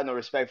 and they don't have no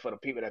respect for the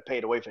people that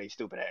paid away for their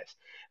stupid ass.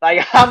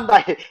 Like I'm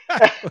like,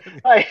 That's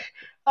funny. like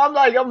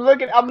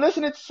I'm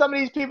listening to some of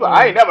these people.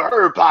 I ain't Uh, never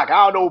heard Pac.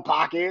 I don't know who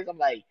Pac is. I'm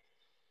like,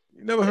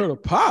 you never heard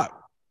of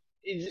pop?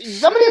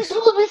 some of these Sheesh.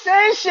 dudes be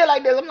saying shit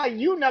like this. I'm like,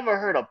 you never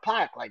heard of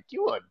Pac? Like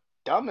you are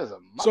dumb as a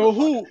So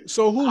who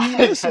he motherfucker.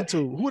 listened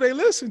to? Who they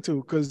listen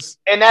to? Because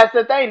And that's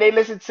the thing. They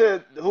listen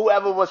to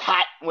whoever was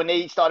hot when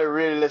they started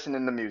really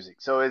listening to music.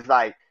 So it's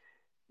like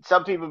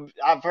some people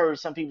I've heard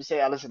some people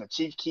say I listen to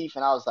Chief Keef,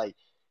 and I was like,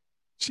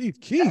 Chief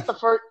that's the Keef.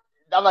 first.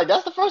 I'm like,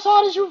 that's the first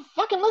artist you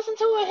fucking listen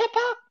to in hip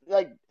hop.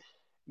 Like,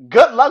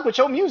 good luck with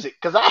your music,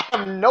 cause I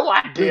have no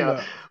Good idea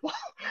luck.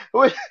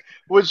 what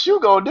what you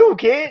gonna do,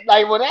 kid.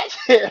 Like when that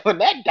shit, when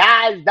that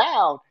dies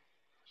down.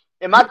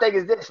 And my Yeah. thing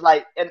is this,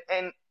 like,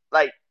 and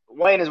like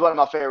Wayne is one of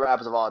my favorite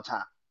rappers of all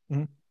time.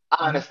 Mm-hmm. I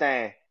Mm-hmm.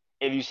 understand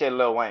if you say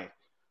Lil Wayne,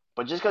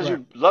 but just because Right.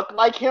 you look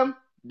like him,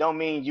 don't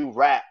mean you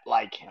rap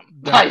like him.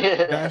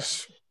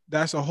 That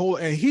that's a whole,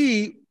 and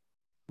he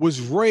was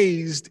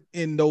raised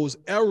in those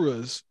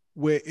eras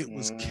where it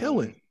was Mm,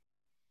 killing.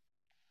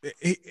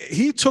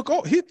 He took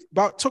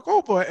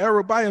over an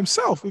era by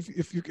himself,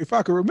 if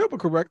I can remember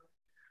correct.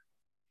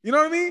 You know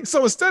what I mean?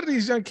 So instead of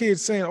these young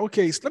kids saying,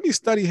 okay, let me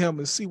study him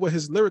and see what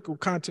his lyrical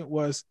content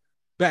was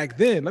back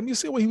then. Let me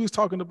see what he was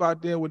talking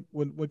about then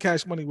when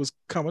Cash Money was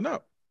coming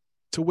up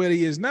to where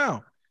he is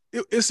now.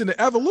 It's an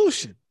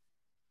evolution.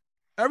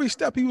 Every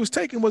step he was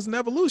taking was an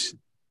evolution.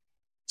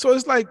 So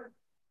it's like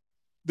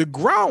the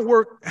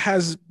groundwork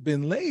has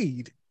been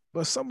laid,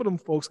 but some of them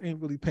folks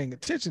ain't really paying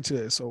attention to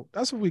it. So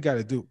that's what we got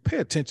to do. Pay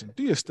attention.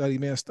 Do your study,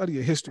 man. Study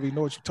your history.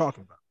 Know what you're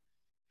talking about.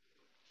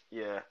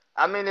 yeah,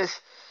 I mean it's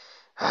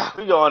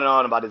we going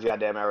on about this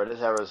goddamn era.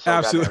 This era is so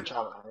goddamn Absolutely.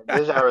 trauma.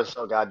 This era is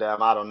so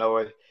goddamn. I don't know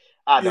it.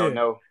 I don't Yeah.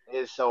 know.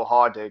 It's so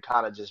hard to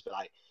kind of just be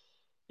like.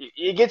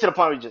 You get to the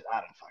point where you just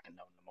I don't fucking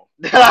know no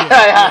Yeah.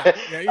 Yeah.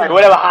 Yeah. more. You Like know.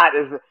 whatever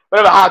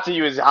hot to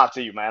you is hot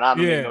to you, man. I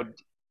don't need no. Yeah.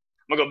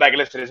 I'm gonna go back and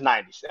listen to this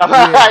 '90s. I'm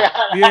Yeah.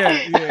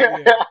 Yeah. Yeah.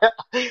 Yeah.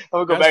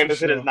 gonna go That's back for and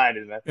listen to this sure.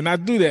 '90s, man. And I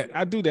do that.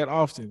 I do that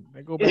often.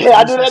 I go back Yeah, and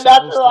I do listen to that some now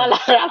old too. I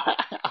stuff.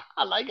 like.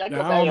 I like. I Yeah,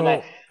 go I back don't and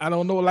like. know. I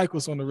don't know like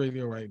what's on the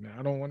radio right now.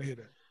 I don't want to hear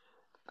that.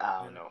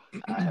 I don't know.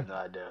 I Yeah. have no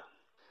idea.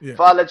 Yeah.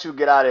 Before I let you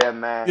get out of here,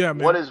 man, Yeah,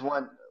 what man.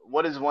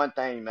 is one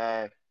thing,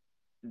 man,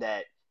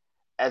 that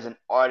as an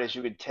artist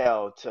you could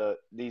tell to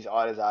these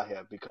artists out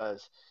here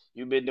because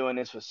you've been doing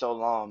this for so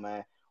long,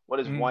 man. What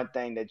is Mm. one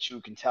thing that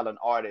you can tell an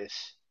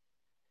artist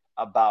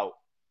about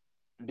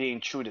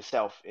being true to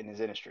self in this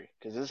industry?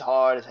 Because it's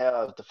hard as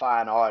hell to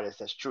find an artist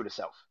that's true to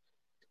self.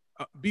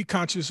 Be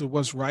conscious of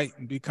what's right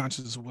and be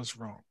conscious of what's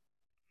wrong.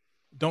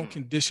 Don't Mm,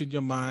 condition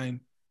your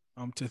mind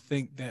to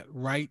think that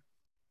right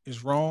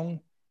is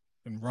wrong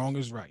and wrong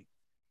is right.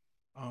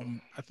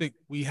 I think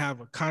we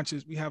have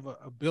an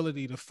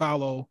ability to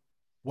follow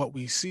what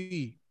we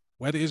see,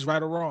 whether it's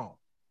right or wrong.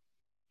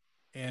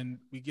 And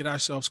we get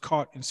ourselves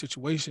caught in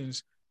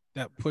situations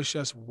that push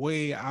us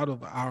way out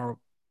of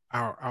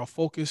our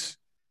focus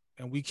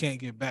and we can't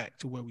get back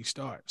to where we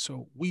start.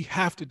 So we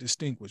have to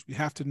distinguish. We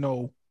have to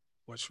know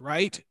what's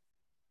right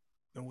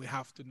and we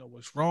have to know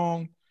what's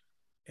wrong.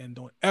 And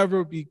don't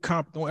ever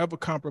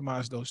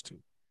compromise those two.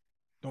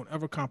 Don't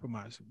ever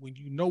compromise it. When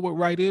you know what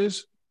right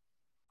is,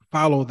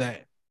 follow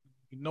that.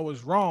 You know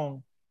what's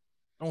wrong,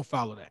 don't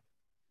follow that.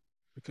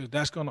 Because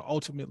that's going to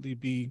ultimately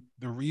be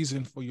the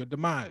reason for your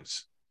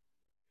demise.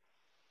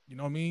 You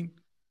know what I mean?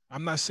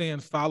 I'm not saying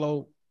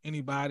follow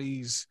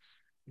anybody's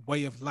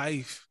way of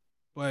life,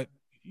 but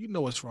you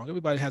know what's wrong.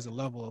 Everybody has a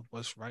level of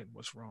what's right and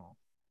what's wrong.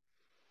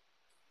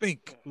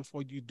 Think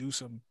before you do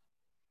something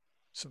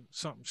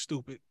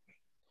stupid.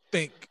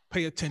 Think,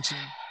 pay attention.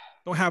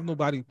 Don't have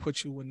nobody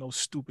put you in no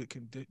stupid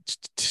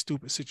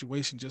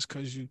situation just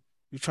because you're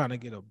trying to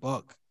get a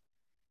buck.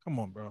 Come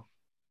on, bro.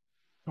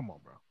 Come on,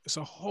 bro. It's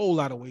a whole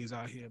lot of ways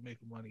out here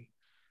making money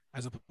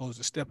as opposed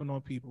to stepping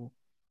on people,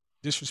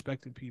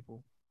 disrespecting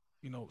people,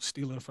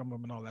 stealing from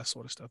them and all that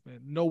sort of stuff, man.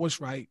 Know what's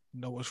right,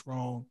 know what's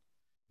wrong,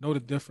 know the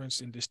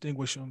difference and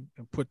distinguish them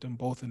and put them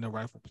both in their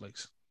rightful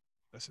place.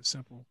 That's as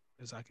simple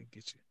as I can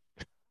get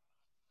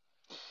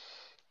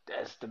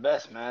that's the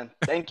best, man.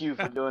 Thank you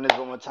for you. doing this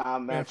one more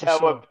time, Man, man. for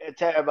sure.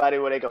 Tell everybody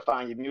where they can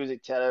find your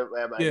music. Tell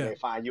everybody where Yeah, they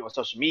find you on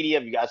social media.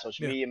 If you got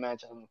social yeah, media, man,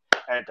 tell them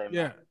everything, man.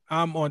 yeah.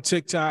 I'm on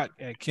TikTok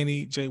at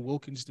Kenny J.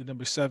 Wilkins, the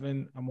number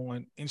 7. I'm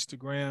on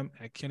Instagram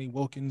at Kenny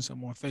Wilkins.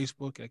 I'm on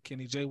Facebook at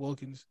Kenny J.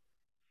 Wilkins.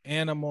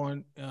 And I'm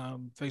on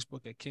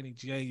Facebook at Kenny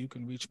J. You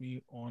can reach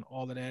me on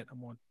all of that.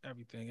 I'm on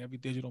everything, every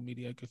digital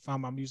media. You can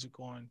find my music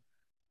on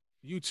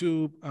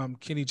YouTube,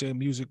 Kenny J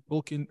Music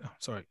Wilkins.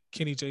 Sorry,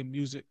 Kenny J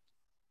Music,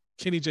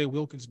 Kenny J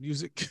Wilkins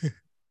Music,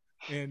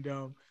 and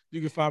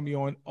you can find me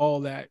on all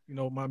that.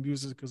 My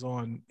music is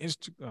on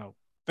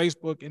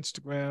Facebook,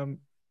 Instagram,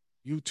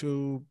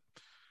 YouTube,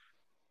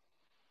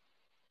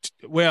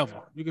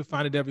 wherever. You can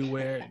find it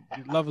everywhere.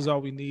 Love is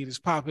all we need. It's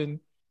popping.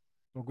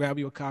 Go grab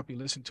you a copy,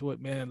 listen to it,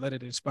 man. Let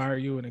it inspire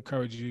you and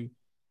encourage you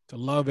to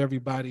love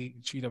everybody,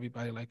 treat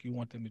everybody like you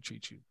want them to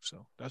treat you.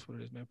 So that's what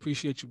it is, man.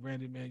 Appreciate you,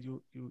 Brandon, man. You're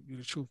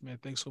the truth, man.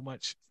 Thanks so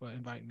much for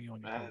inviting me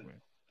on your Man,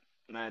 program.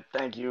 man,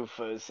 thank you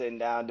for sitting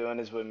down doing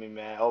this with me,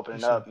 man. For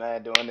Opening sure. up,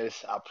 man, doing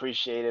this. I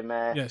appreciate it,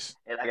 man. Yes.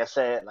 And like I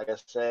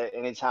said,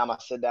 anytime I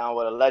sit down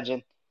with a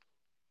legend,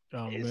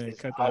 Oh it's, man, it's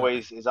cut that out.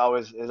 always it's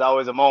always it's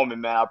always a moment,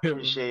 man. I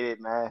appreciate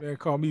it, man. Man,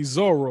 call me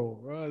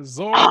Zorro, bro.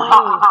 Zorro.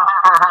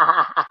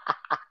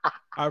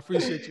 I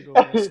appreciate you though,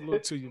 man.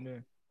 Salute to you,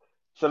 man.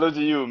 Salute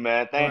to you,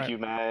 man. All Thank right. you,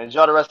 man.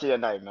 Enjoy the rest of your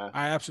night, man.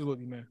 I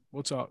absolutely, man.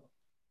 We'll talk.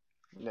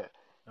 Yeah.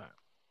 All right.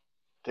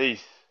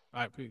 Peace. All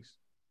right. Peace.